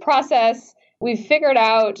through this process, we've figured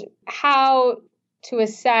out how to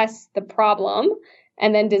assess the problem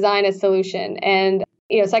and then design a solution. And,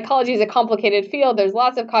 psychology is a complicated field. There's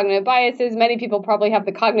lots of cognitive biases. Many people probably have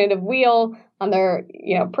the cognitive wheel on their,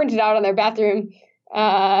 printed out on their bathroom.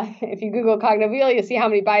 If you Google cognitive wheel, you'll see how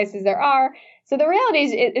many biases there are. So the reality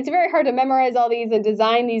is it's very hard to memorize all these and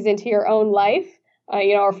design these into your own life,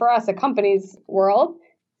 or for us, a company's world.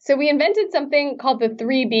 So we invented something called the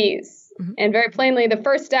 3 Bs. Mm-hmm. And very plainly, the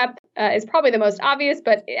first step is probably the most obvious,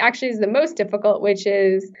 but it actually is the most difficult, which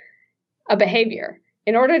is a behavior.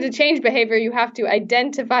 In order to change behavior, you have to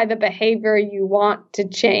identify the behavior you want to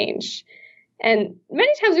change. And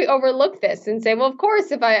many times we overlook this and say, well, of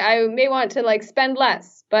course, if I may want to spend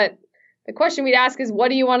less, but the question we'd ask is, what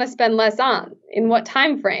do you want to spend less on? In what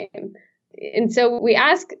time frame? And so we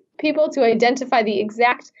ask people to identify the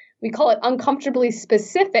exact, we call it uncomfortably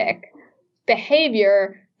specific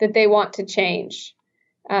behavior that they want to change.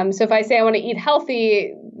 So if I say I want to eat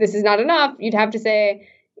healthy, this is not enough. You'd have to say,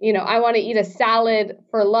 I want to eat a salad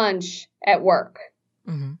for lunch at work.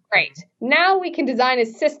 Mm-hmm. Great. Now we can design a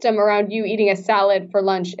system around you eating a salad for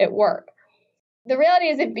lunch at work. The reality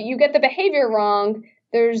is if you get the behavior wrong,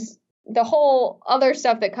 there's the whole other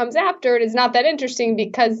stuff that comes after it is not that interesting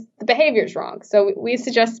because the behavior is wrong. So we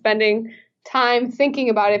suggest spending time thinking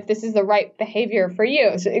about if this is the right behavior for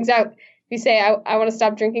you. So exactly, if you say, I want to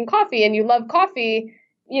stop drinking coffee and you love coffee,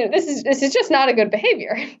 this is just not a good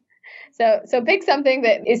behavior. So pick something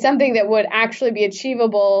that would actually be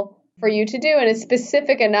achievable for you to do and is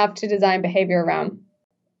specific enough to design behavior around.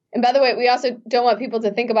 And by the way, we also don't want people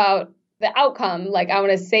to think about the outcome, like I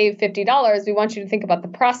want to save $50. We want you to think about the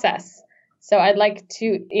process. So I'd like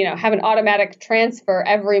to, have an automatic transfer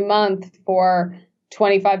every month for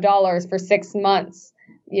 $25 for 6 months.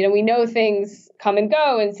 We know things come and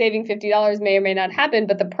go and saving $50 may or may not happen,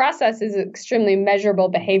 but the process is extremely measurable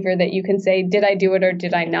behavior that you can say, did I do it or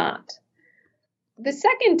did I not? The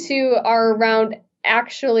second 2 are around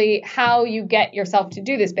actually how you get yourself to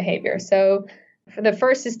do this behavior. So The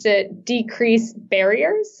first is to decrease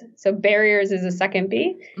barriers. So barriers is the second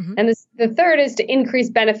B. Mm-hmm. And the third is to increase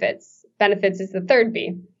benefits. Benefits is the third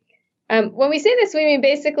B. When we say this, we mean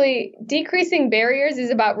basically decreasing barriers is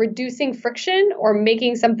about reducing friction or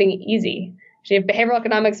making something easy. Actually, if behavioral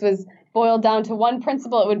economics was boiled down to one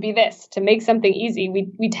principle, it would be this: to make something easy.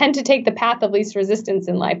 We tend to take the path of least resistance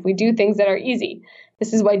in life. We do things that are easy.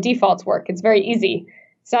 This is why defaults work. It's very easy.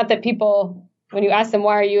 It's not that people, when you ask them,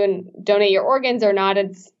 why are you and donate your organs or not,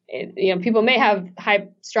 people may have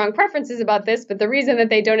strong preferences about this, but the reason that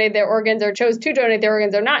they donate their organs or chose to donate their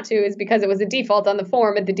organs or not to is because it was a default on the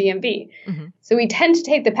form at the DMV. Mm-hmm. So we tend to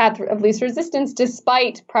take the path of least resistance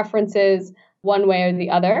despite preferences one way or the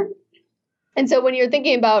other. And so when you're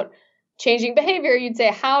thinking about changing behavior, you'd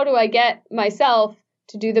say, how do I get myself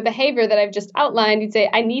to do the behavior that I've just outlined? You'd say,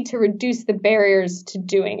 I need to reduce the barriers to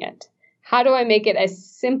doing it. How do I make it as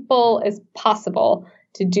simple as possible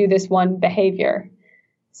to do this one behavior?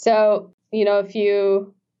 So, if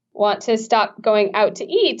you want to stop going out to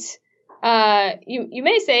eat, you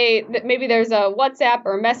may say that maybe there's a WhatsApp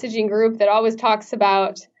or a messaging group that always talks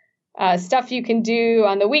about stuff you can do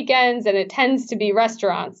on the weekends, and it tends to be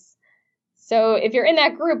restaurants. So if you're in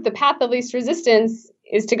that group, the path of least resistance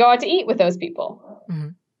is to go out to eat with those people. Mm-hmm.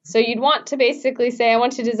 So you'd want to basically say, I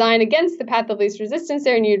want to design against the path of least resistance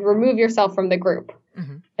there, and you'd remove yourself from the group.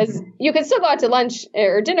 Because you can still go out to lunch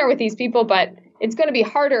or dinner with these people, but it's going to be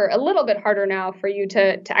harder, a little bit harder now for you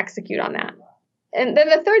to execute on that. And then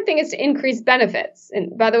the third thing is to increase benefits.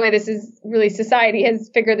 And by the way, this is really, society has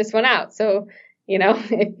figured this one out. So,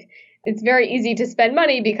 it's very easy to spend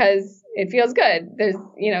money because it feels good. There's,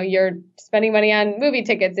 you're spending money on movie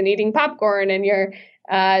tickets and eating popcorn, and you're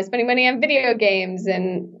spending money on video games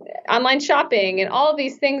and online shopping, and all of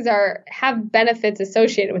these things have benefits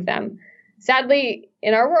associated with them. Sadly,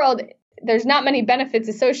 in our world, there's not many benefits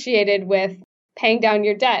associated with paying down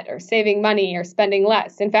your debt or saving money or spending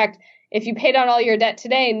less. In fact, if you pay down all your debt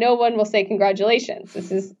today, no one will say congratulations.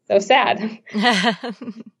 This is so sad.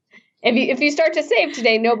 If you start to save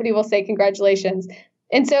today, nobody will say congratulations.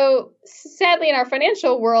 And so sadly, in our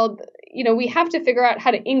financial world, we have to figure out how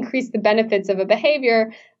to increase the benefits of a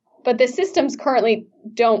behavior, but the systems currently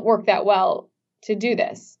don't work that well to do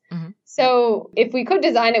this. Mm-hmm. So if we could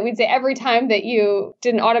design it, we'd say every time that you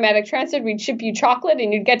did an automatic transfer, we'd ship you chocolate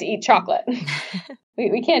and you'd get to eat chocolate.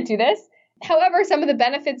 We can't do this. However, some of the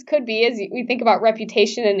benefits could be, as we think about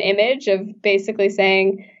reputation and image, of basically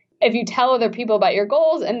saying, if you tell other people about your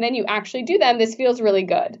goals and then you actually do them, this feels really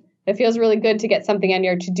good. It feels really good to get something on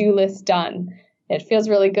your to-do list done. It feels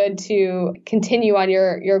really good to continue on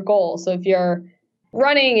your goal. So if you're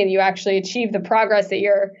running and you actually achieve the progress that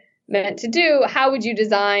you're meant to do, how would you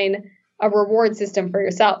design a reward system for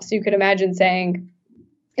yourself? So you could imagine saying,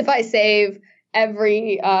 if I save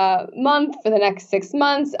every month for the next 6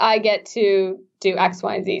 months, I get to do X,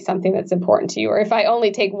 Y, and Z, something that's important to you. Or if I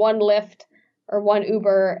only take one Lyft or one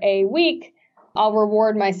Uber a week, I'll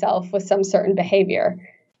reward myself with some certain behavior.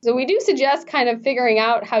 So we do suggest kind of figuring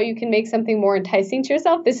out how you can make something more enticing to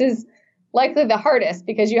yourself. This is likely the hardest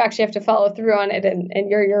because you actually have to follow through on it, and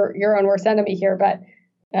you're your own worst enemy here, but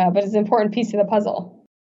it's an important piece of the puzzle.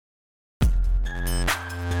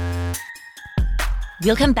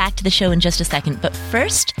 We'll come back to the show in just a second, but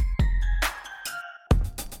first,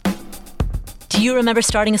 do you remember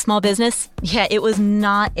starting a small business? Yeah, it was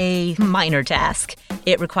not a minor task.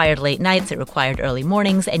 It required late nights, it required early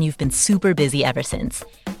mornings, and you've been super busy ever since.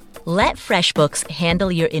 Let FreshBooks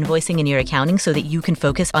handle your invoicing and your accounting so that you can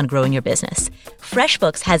focus on growing your business.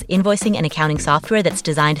 FreshBooks has invoicing and accounting software that's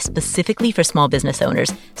designed specifically for small business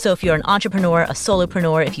owners. So if you're an entrepreneur, a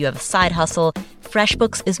solopreneur, if you have a side hustle,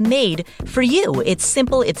 FreshBooks is made for you. It's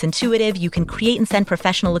simple, it's intuitive. You can create and send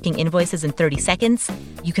professional-looking invoices in 30 seconds.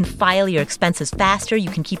 You can file your expenses faster.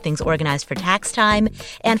 You can keep things organized for tax time.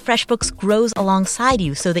 And FreshBooks grows alongside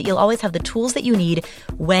you so that you'll always have the tools that you need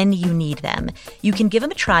when you need them. You can give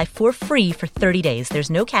them a try for free for 30 days. There's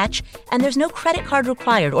no catch, and there's no credit card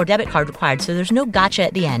required or debit card required, so there's no gotcha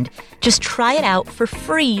at the end. Just try it out for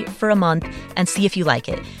free for a month and see if you like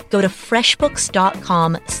it. Go to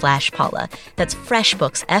freshbooks.com/Paula. That's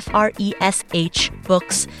FreshBooks, FRESH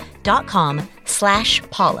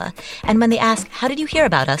books.com/Paula. And when they ask, how did you hear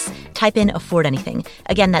about us? Type in Afford Anything.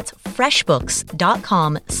 Again, that's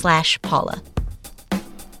freshbooks.com/Paula.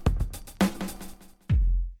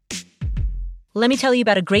 Let me tell you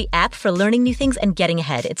about a great app for learning new things and getting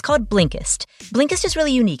ahead. It's called Blinkist. Blinkist is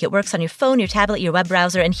really unique. It works on your phone, your tablet, your web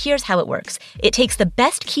browser, and here's how it works. It takes the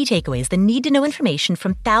best key takeaways, the need-to-know information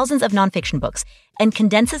from thousands of nonfiction books, and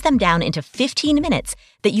condenses them down into 15 minutes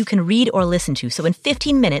that you can read or listen to. So in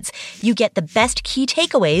 15 minutes, you get the best key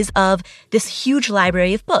takeaways of this huge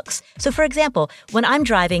library of books. So for example, when I'm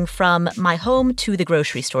driving from my home to the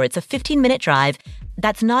grocery store, it's a 15-minute drive.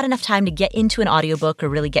 That's not enough time to get into an audiobook or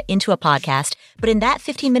really get into a podcast. But in that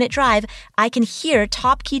 15-minute drive, I can hear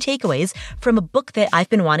top key takeaways from a book that I've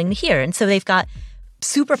been wanting to hear. And so they've got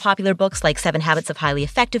super popular books like 7 Habits of Highly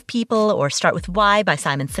Effective People or Start With Why by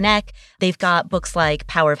Simon Sinek. They've got books like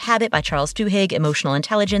Power of Habit by Charles Duhigg, Emotional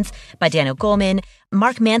Intelligence by Daniel Goleman.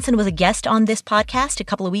 Mark Manson was a guest on this podcast a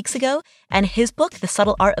couple of weeks ago, and his book, The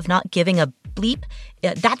Subtle Art of Not Giving a Bleep,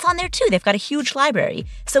 that's on there too. They've got a huge library.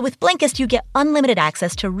 So with Blinkist, you get unlimited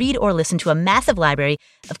access to read or listen to a massive library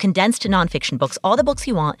of condensed nonfiction books, all the books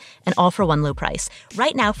you want, and all for one low price.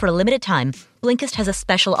 Right now, for a limited time, Blinkist has a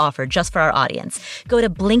special offer just for our audience. Go to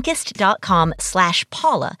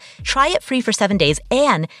Blinkist.com/Paula. Try it free for 7 days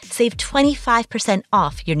and save 25%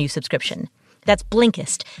 off your new subscription. That's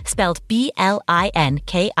Blinkist, spelled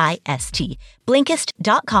Blinkist.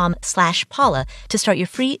 Blinkist.com/Paula to start your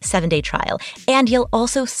free 7-day trial. And you'll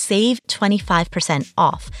also save 25%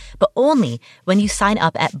 off, but only when you sign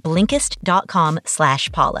up at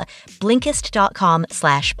Blinkist.com/Paula.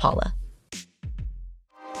 Blinkist.com/Paula.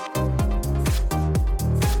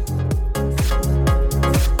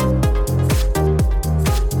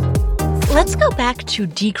 Let's go back to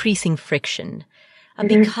decreasing friction,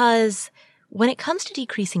 because when it comes to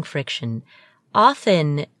decreasing friction,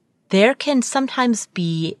 often there can sometimes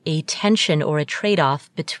be a tension or a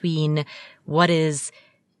trade-off between what is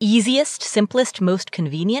easiest, simplest, most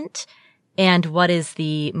convenient, and what is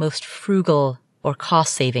the most frugal or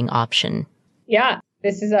cost-saving option. Yeah,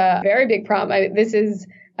 this is a very big problem. I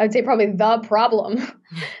would say, probably the problem.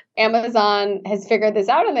 Amazon has figured this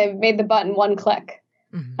out, and they've made the button one click.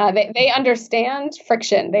 They understand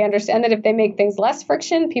friction. They understand that if they make things less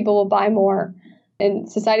friction, people will buy more.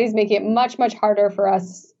 And society is making it much, much harder for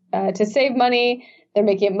us to save money. They're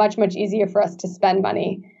making it much, much easier for us to spend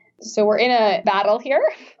money. So we're in a battle here.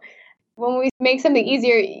 When we make something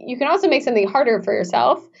easier, you can also make something harder for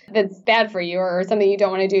yourself that's bad for you or something you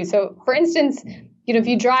don't want to do. So for instance, if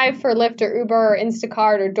you drive for Lyft or Uber or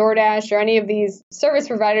Instacart or DoorDash or any of these service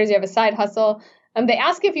providers, you have a side hustle. They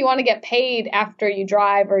ask if you want to get paid after you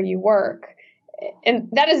drive or you work. And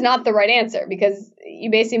that is not the right answer, because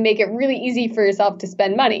you basically make it really easy for yourself to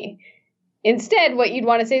spend money. Instead, what you'd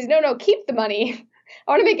want to say is, no, keep the money.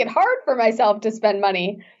 I want to make it hard for myself to spend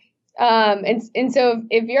money. And so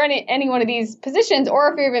if you're in any one of these positions,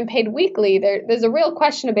 or if you're even paid weekly, there's a real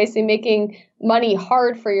question of basically making money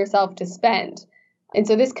hard for yourself to spend. And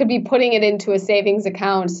so this could be putting it into a savings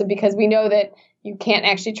account. So because we know that you can't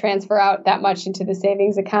actually transfer out that much into the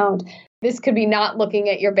savings account. This could be not looking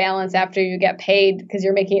at your balance after you get paid, because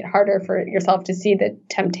you're making it harder for yourself to see the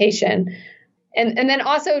temptation. And then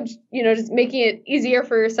also, just making it easier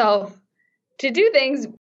for yourself to do things.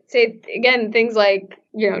 Say, again, things like,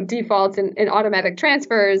 defaults and automatic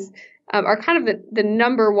transfers are kind of the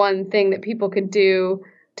number one thing that people could do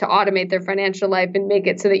to automate their financial life and make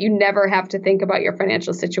it so that you never have to think about your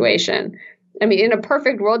financial situation. I mean, in a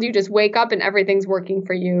perfect world, you just wake up and everything's working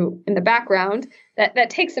for you in the background. That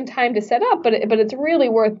takes some time to set up, but it's really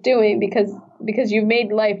worth doing because you've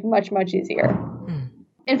made life much, much easier.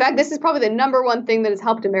 In fact, this is probably the number one thing that has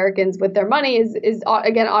helped Americans with their money is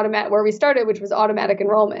again, where we started, which was automatic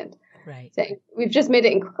enrollment. Right. So we've just made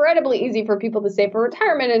it incredibly easy for people to save for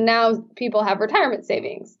retirement, and now people have retirement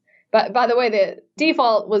savings. But by the way, the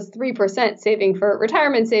default was 3% saving for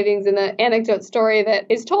retirement savings. And the anecdote story that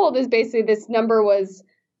is told is basically this number was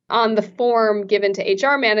on the form given to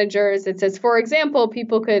HR managers. It says, for example,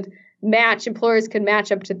 employers could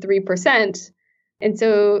match up to 3%. And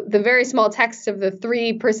so the very small text of the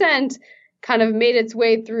 3% kind of made its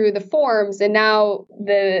way through the forms. And now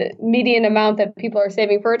the median amount that people are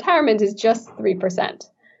saving for retirement is just 3%.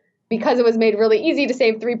 Because it was made really easy to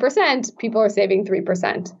save 3%, people are saving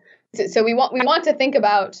 3%. So we want to think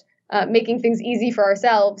about making things easy for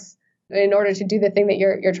ourselves in order to do the thing that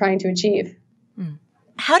you're trying to achieve.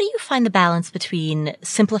 How do you find the balance between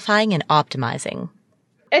simplifying and optimizing?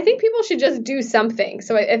 I think people should just do something.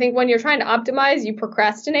 So I think when you're trying to optimize, you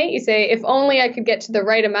procrastinate. You say, if only I could get to the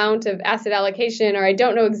right amount of asset allocation, or I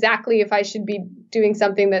don't know exactly if I should be doing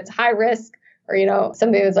something that's high risk or,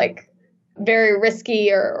 something that's like very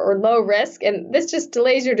risky or low risk. And this just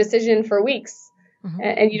delays your decision for weeks.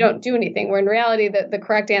 And you don't do anything, where in reality, the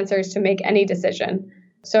correct answer is to make any decision.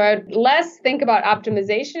 So I'd less think about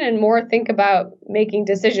optimization and more think about making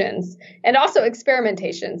decisions and also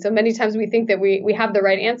experimentation. So many times we think that we have the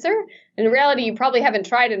right answer. In reality, you probably haven't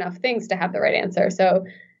tried enough things to have the right answer. So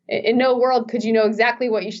in no world could you know exactly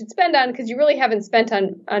what you should spend on because you really haven't spent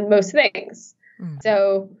on most things.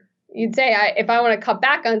 So you'd say, if I want to cut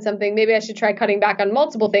back on something, maybe I should try cutting back on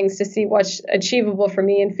multiple things to see what's achievable for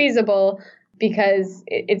me and feasible, because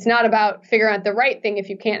it's not about figuring out the right thing if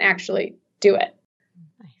you can't actually do it.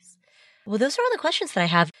 Nice. Well, those are all the questions that I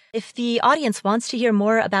have. If the audience wants to hear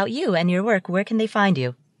more about you and your work, where can they find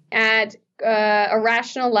you? At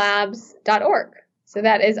irrationallabs.org. So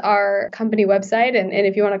that is our company website. And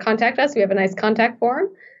if you want to contact us, we have a nice contact form.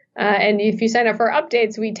 And if you sign up for our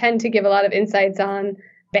updates, we tend to give a lot of insights on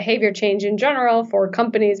behavior change in general for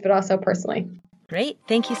companies, but also personally. Great.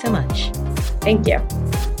 Thank you so much. Thank you.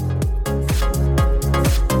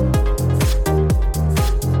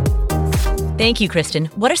 Thank you, Kristen.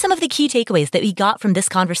 What are some of the key takeaways that we got from this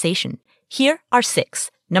conversation? Here are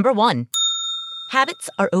 6. Number 1,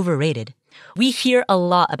 habits are overrated. We hear a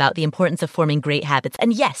lot about the importance of forming great habits.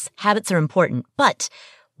 And yes, habits are important, but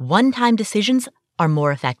one-time decisions are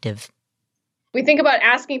more effective. We think about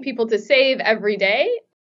asking people to save every day.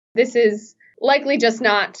 This is likely just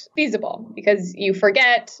not feasible because you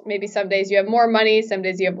forget. Maybe some days you have more money, some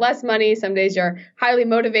days you have less money, some days you're highly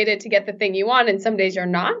motivated to get the thing you want, and some days you're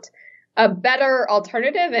not. A better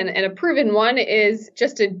alternative and a proven one is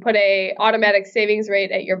just to put a automatic savings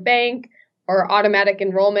rate at your bank or automatic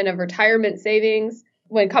enrollment of retirement savings.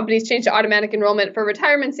 When companies changed to automatic enrollment for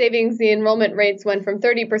retirement savings, the enrollment rates went from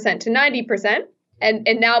 30% to 90%.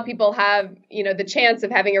 And now people have, the chance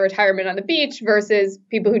of having a retirement on the beach versus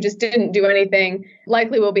people who just didn't do anything,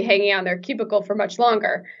 likely will be hanging out in their cubicle for much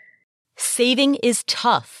longer. Saving is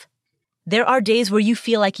tough. There are days where you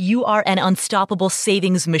feel like you are an unstoppable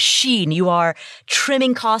savings machine. You are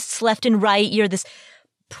trimming costs left and right. You're this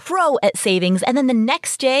pro at savings. And then the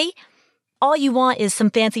next day, all you want is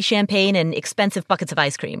some fancy champagne and expensive buckets of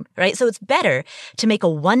ice cream, right? So it's better to make a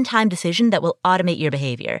one-time decision that will automate your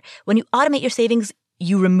behavior. When you automate your savings,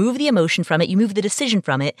 you remove the emotion from it, you move the decision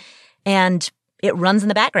from it, and it runs in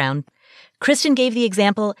the background. Kristen gave the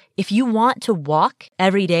example, if you want to walk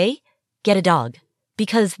every day, get a dog.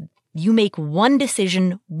 Because you make one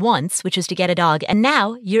decision once, which is to get a dog, and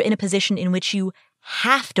now you're in a position in which you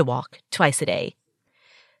have to walk twice a day.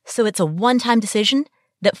 So it's a one-time decision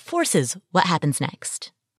that forces what happens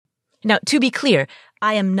next. Now, to be clear,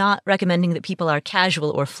 I am not recommending that people are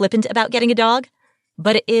casual or flippant about getting a dog,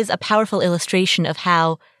 but it is a powerful illustration of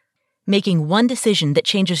how making one decision that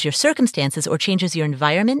changes your circumstances or changes your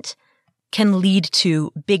environment can lead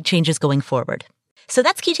to big changes going forward. So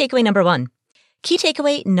that's key takeaway number 1. Key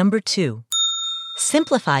takeaway number 2,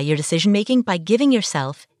 simplify your decision-making by giving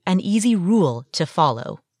yourself an easy rule to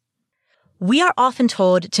follow. We are often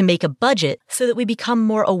told to make a budget so that we become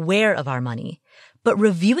more aware of our money. But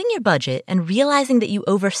reviewing your budget and realizing that you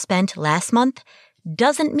overspent last month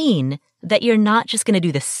doesn't mean that you're not just going to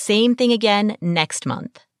do the same thing again next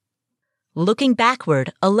month. Looking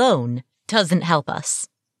backward alone doesn't help us.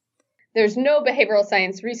 There's no behavioral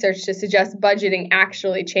science research to suggest budgeting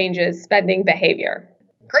actually changes spending behavior.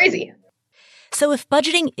 Crazy. So if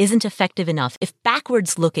budgeting isn't effective enough, if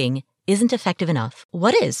backwards looking isn't effective enough,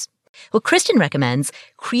 what is? Well, Kristen recommends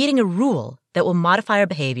creating a rule that will modify our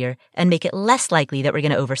behavior and make it less likely that we're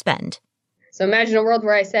going to overspend. So imagine a world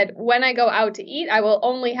where I said, when I go out to eat, I will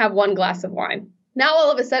only have 1 glass of wine. Now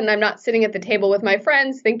all of a sudden I'm not sitting at the table with my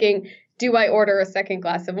friends thinking, do I order a second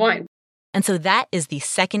glass of wine? And so that is the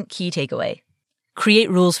second key takeaway. Create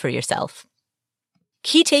rules for yourself.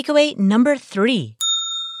 Key takeaway number 3,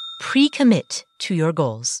 pre-commit to your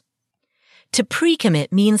goals. To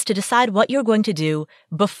pre-commit means to decide what you're going to do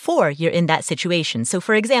before you're in that situation. So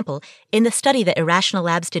for example, in the study that Irrational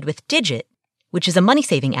Labs did with Digit, which is a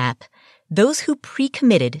money-saving app, those who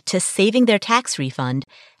pre-committed to saving their tax refund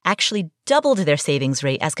actually doubled their savings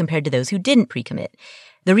rate as compared to those who didn't pre-commit.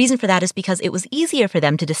 The reason for that is because it was easier for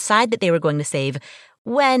them to decide that they were going to save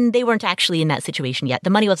when they weren't actually in that situation yet.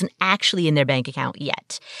 The money wasn't actually in their bank account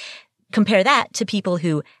yet. Compare that to people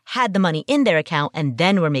who had the money in their account and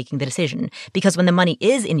then were making the decision. Because when the money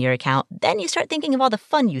is in your account, then you start thinking of all the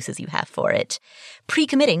fun uses you have for it.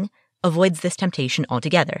 Pre-committing avoids this temptation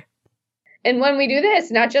altogether. And when we do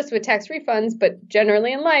this, not just with tax refunds, but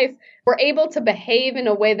generally in life, we're able to behave in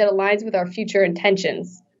a way that aligns with our future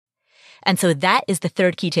intentions. And so that is the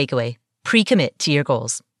third key takeaway. Pre-commit to your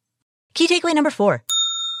goals. Key takeaway number 4.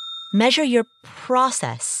 Measure your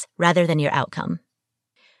process rather than your outcome.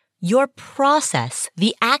 Your process,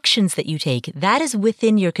 the actions that you take, that is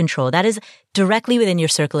within your control. That is directly within your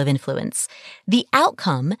circle of influence. The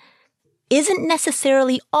outcome isn't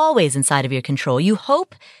necessarily always inside of your control. You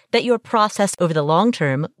hope that your process over the long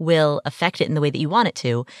term will affect it in the way that you want it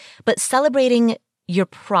to, but celebrating your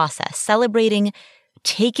process, celebrating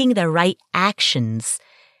taking the right actions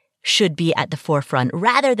should be at the forefront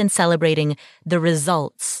rather than celebrating the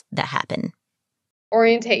results that happen.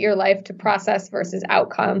 Orientate your life to process versus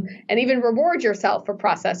outcome, and even reward yourself for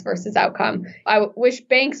process versus outcome. I wish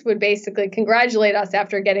banks would basically congratulate us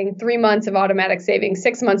after getting 3 months of automatic savings,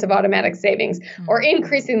 6 months of automatic savings, or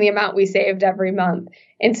increasing the amount we saved every month.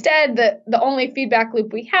 Instead, the only feedback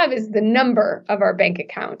loop we have is the number of our bank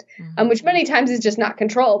account, which many times is just not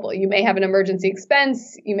controllable. You may have an emergency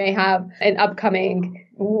expense. You may have an upcoming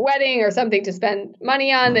wedding or something to spend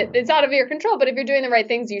money on that it's out of your control. But if you're doing the right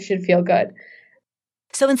things, you should feel good.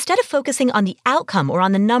 So instead of focusing on the outcome or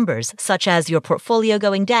on the numbers, such as your portfolio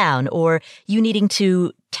going down or you needing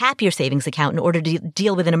to tap your savings account in order to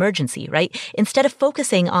deal with an emergency, right? Instead of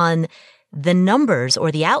focusing on the numbers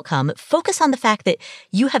or the outcome, focus on the fact that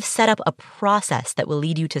you have set up a process that will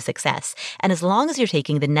lead you to success. And as long as you're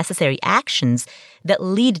taking the necessary actions that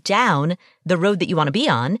lead down the road that you want to be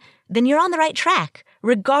on, then you're on the right track,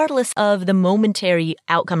 regardless of the momentary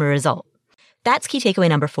outcome or result. That's key takeaway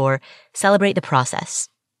number 4, celebrate the process.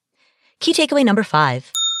 Key takeaway number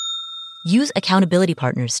 5, use accountability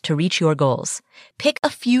partners to reach your goals. Pick a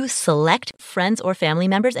few select friends or family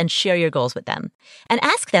members and share your goals with them. And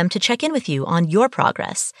ask them to check in with you on your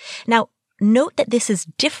progress. Now, note that this is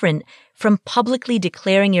different from publicly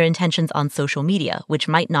declaring your intentions on social media, which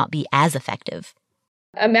might not be as effective.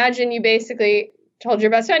 Imagine you basically told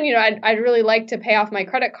your best friend, I'd really like to pay off my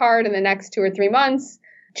credit card in the next 2 or 3 months.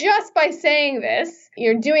 Just by saying this,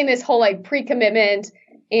 you're doing this whole pre-commitment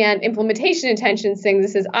and implementation intentions thing.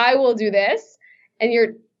 This is, I will do this, and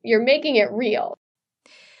you're making it real.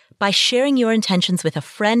 By sharing your intentions with a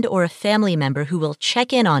friend or a family member who will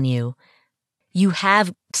check in on you, you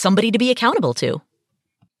have somebody to be accountable to.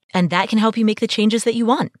 And that can help you make the changes that you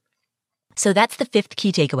want. So that's the 5th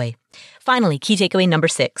key takeaway. Finally, key takeaway number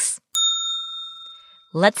 6.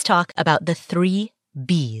 Let's talk about the 3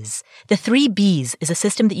 B's. The 3 B's is a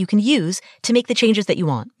system that you can use to make the changes that you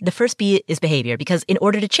want. The first B is behavior, because in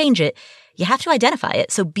order to change it, you have to identify it.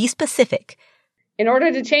 So be specific. In order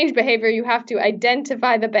to change behavior, you have to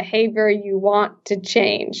identify the behavior you want to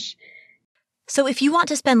change. So if you want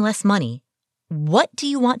to spend less money, what do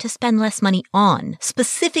you want to spend less money on?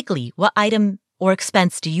 Specifically, what item or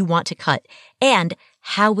expense do you want to cut? And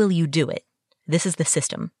how will you do it? This is the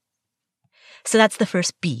system. So that's the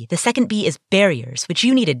first B. The second B is barriers, which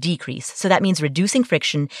you need to decrease. So that means reducing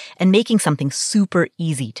friction and making something super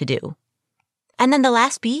easy to do. And then the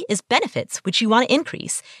last B is benefits, which you want to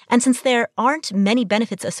increase. And since there aren't many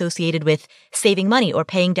benefits associated with saving money or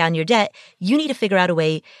paying down your debt, you need to figure out a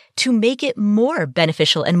way to make it more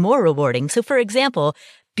beneficial and more rewarding. So for example,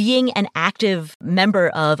 being an active member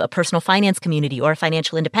of a personal finance community or a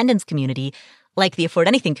financial independence community, like the Afford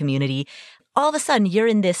Anything community, all of a sudden you're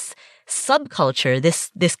in this subculture,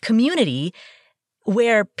 this community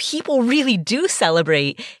where people really do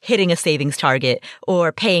celebrate hitting a savings target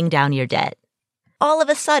or paying down your debt. All of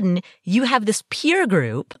a sudden, you have this peer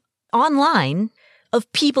group online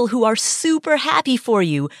of people who are super happy for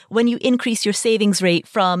you when you increase your savings rate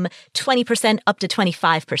from 20% up to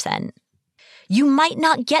 25%. You might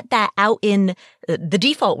not get that out in the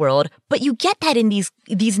default world, but you get that in these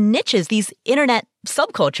niches, these internet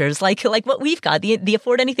subcultures, like what we've got, the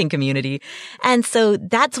Afford Anything community. And so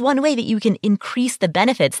that's one way that you can increase the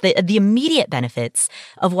benefits, the immediate benefits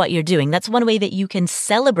of what you're doing. That's one way that you can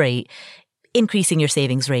celebrate increasing your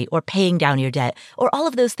savings rate or paying down your debt or all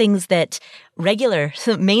of those things that regular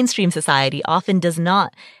mainstream society often does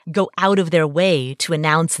not go out of their way to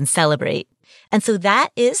announce and celebrate. And so that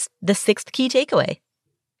is the 6th key takeaway.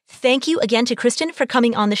 Thank you again to Kristen for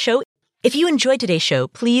coming on the show. If you enjoyed today's show,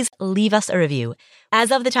 please leave us a review.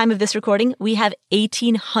 As of the time of this recording, we have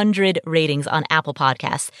 1,800 ratings on Apple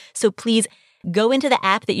Podcasts. So please go into the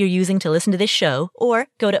app that you're using to listen to this show or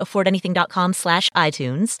go to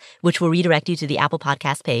affordanything.com/iTunes, which will redirect you to the Apple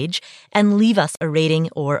Podcast page, and leave us a rating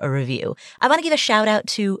or a review. I want to give a shout out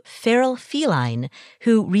to Feral Feline,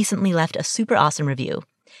 who recently left a super awesome review.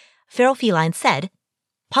 Feral Feline said,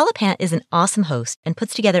 Paula Pant is an awesome host and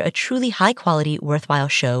puts together a truly high-quality, worthwhile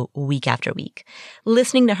show week after week.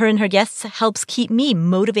 Listening to her and her guests helps keep me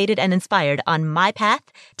motivated and inspired on my path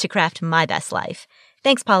to craft my best life.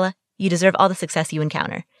 Thanks, Paula. You deserve all the success you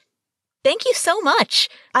encounter. Thank you so much.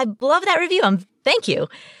 I love that review. I'm Thank you.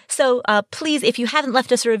 So please, if you haven't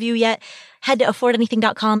left us a review yet, head to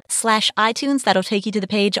affordanything.com/iTunes. That'll take you to the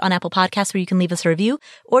page on Apple Podcasts where you can leave us a review,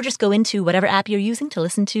 or just go into whatever app you're using to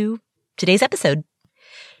listen to today's episode.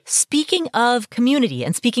 Speaking of community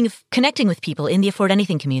and speaking of connecting with people in the Afford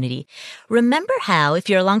Anything community, remember how, if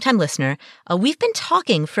you're a longtime listener, we've been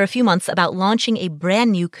talking for a few months about launching a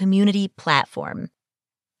brand new community platform.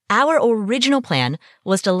 Our original plan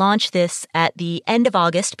was to launch this at the end of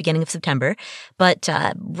August, beginning of September, but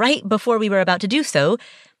right before we were about to do so,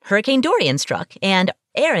 Hurricane Dorian struck, and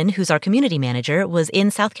Erin, who's our community manager, was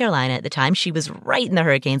in South Carolina at the time. She was right in the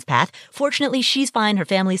hurricane's path. Fortunately, she's fine, her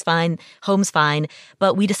family's fine, home's fine,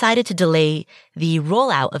 but we decided to delay the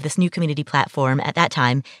rollout of this new community platform at that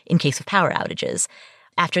time in case of power outages.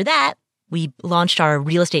 After that, we launched our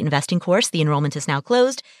real estate investing course. The enrollment is now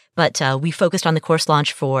closed, but we focused on the course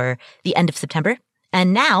launch for the end of September.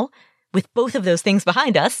 And now, with both of those things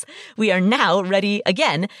behind us, we are now ready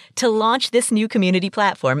again to launch this new community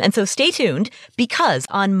platform. And so stay tuned, because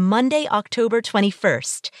on Monday, October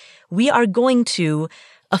 21st, we are going to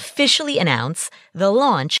officially announce the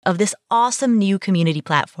launch of this awesome new community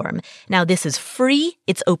platform. Now, this is free,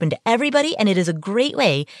 it's open to everybody, and it is a great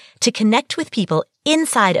way to connect with people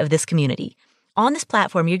inside of this community. On this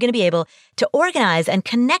platform, you're going to be able to organize and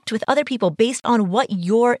connect with other people based on what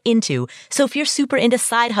you're into. So if you're super into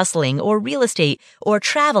side hustling or real estate or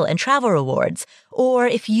travel and travel rewards, or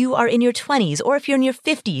if you are in your 20s or if you're in your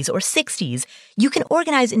 50s or 60s, you can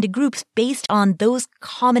organize into groups based on those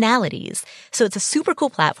commonalities. So it's a super cool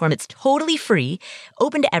platform. It's totally free,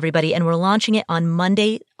 open to everybody, and we're launching it on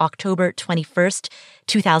Monday, October 21st,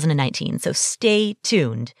 2019. So stay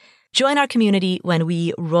tuned. Join our community when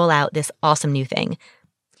we roll out this awesome new thing.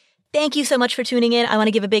 Thank you so much for tuning in. I want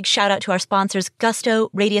to give a big shout out to our sponsors, Gusto,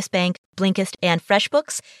 Radius Bank, Blinkist, and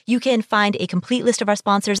FreshBooks. You can find a complete list of our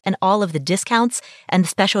sponsors and all of the discounts and the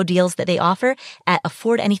special deals that they offer at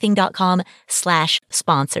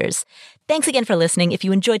affordanything.com/sponsors. Thanks again for listening. If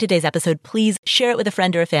you enjoyed today's episode, please share it with a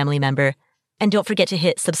friend or a family member. And don't forget to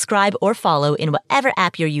hit subscribe or follow in whatever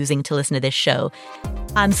app you're using to listen to this show.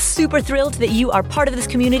 I'm super thrilled that you are part of this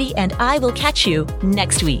community, and I will catch you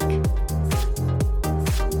next week.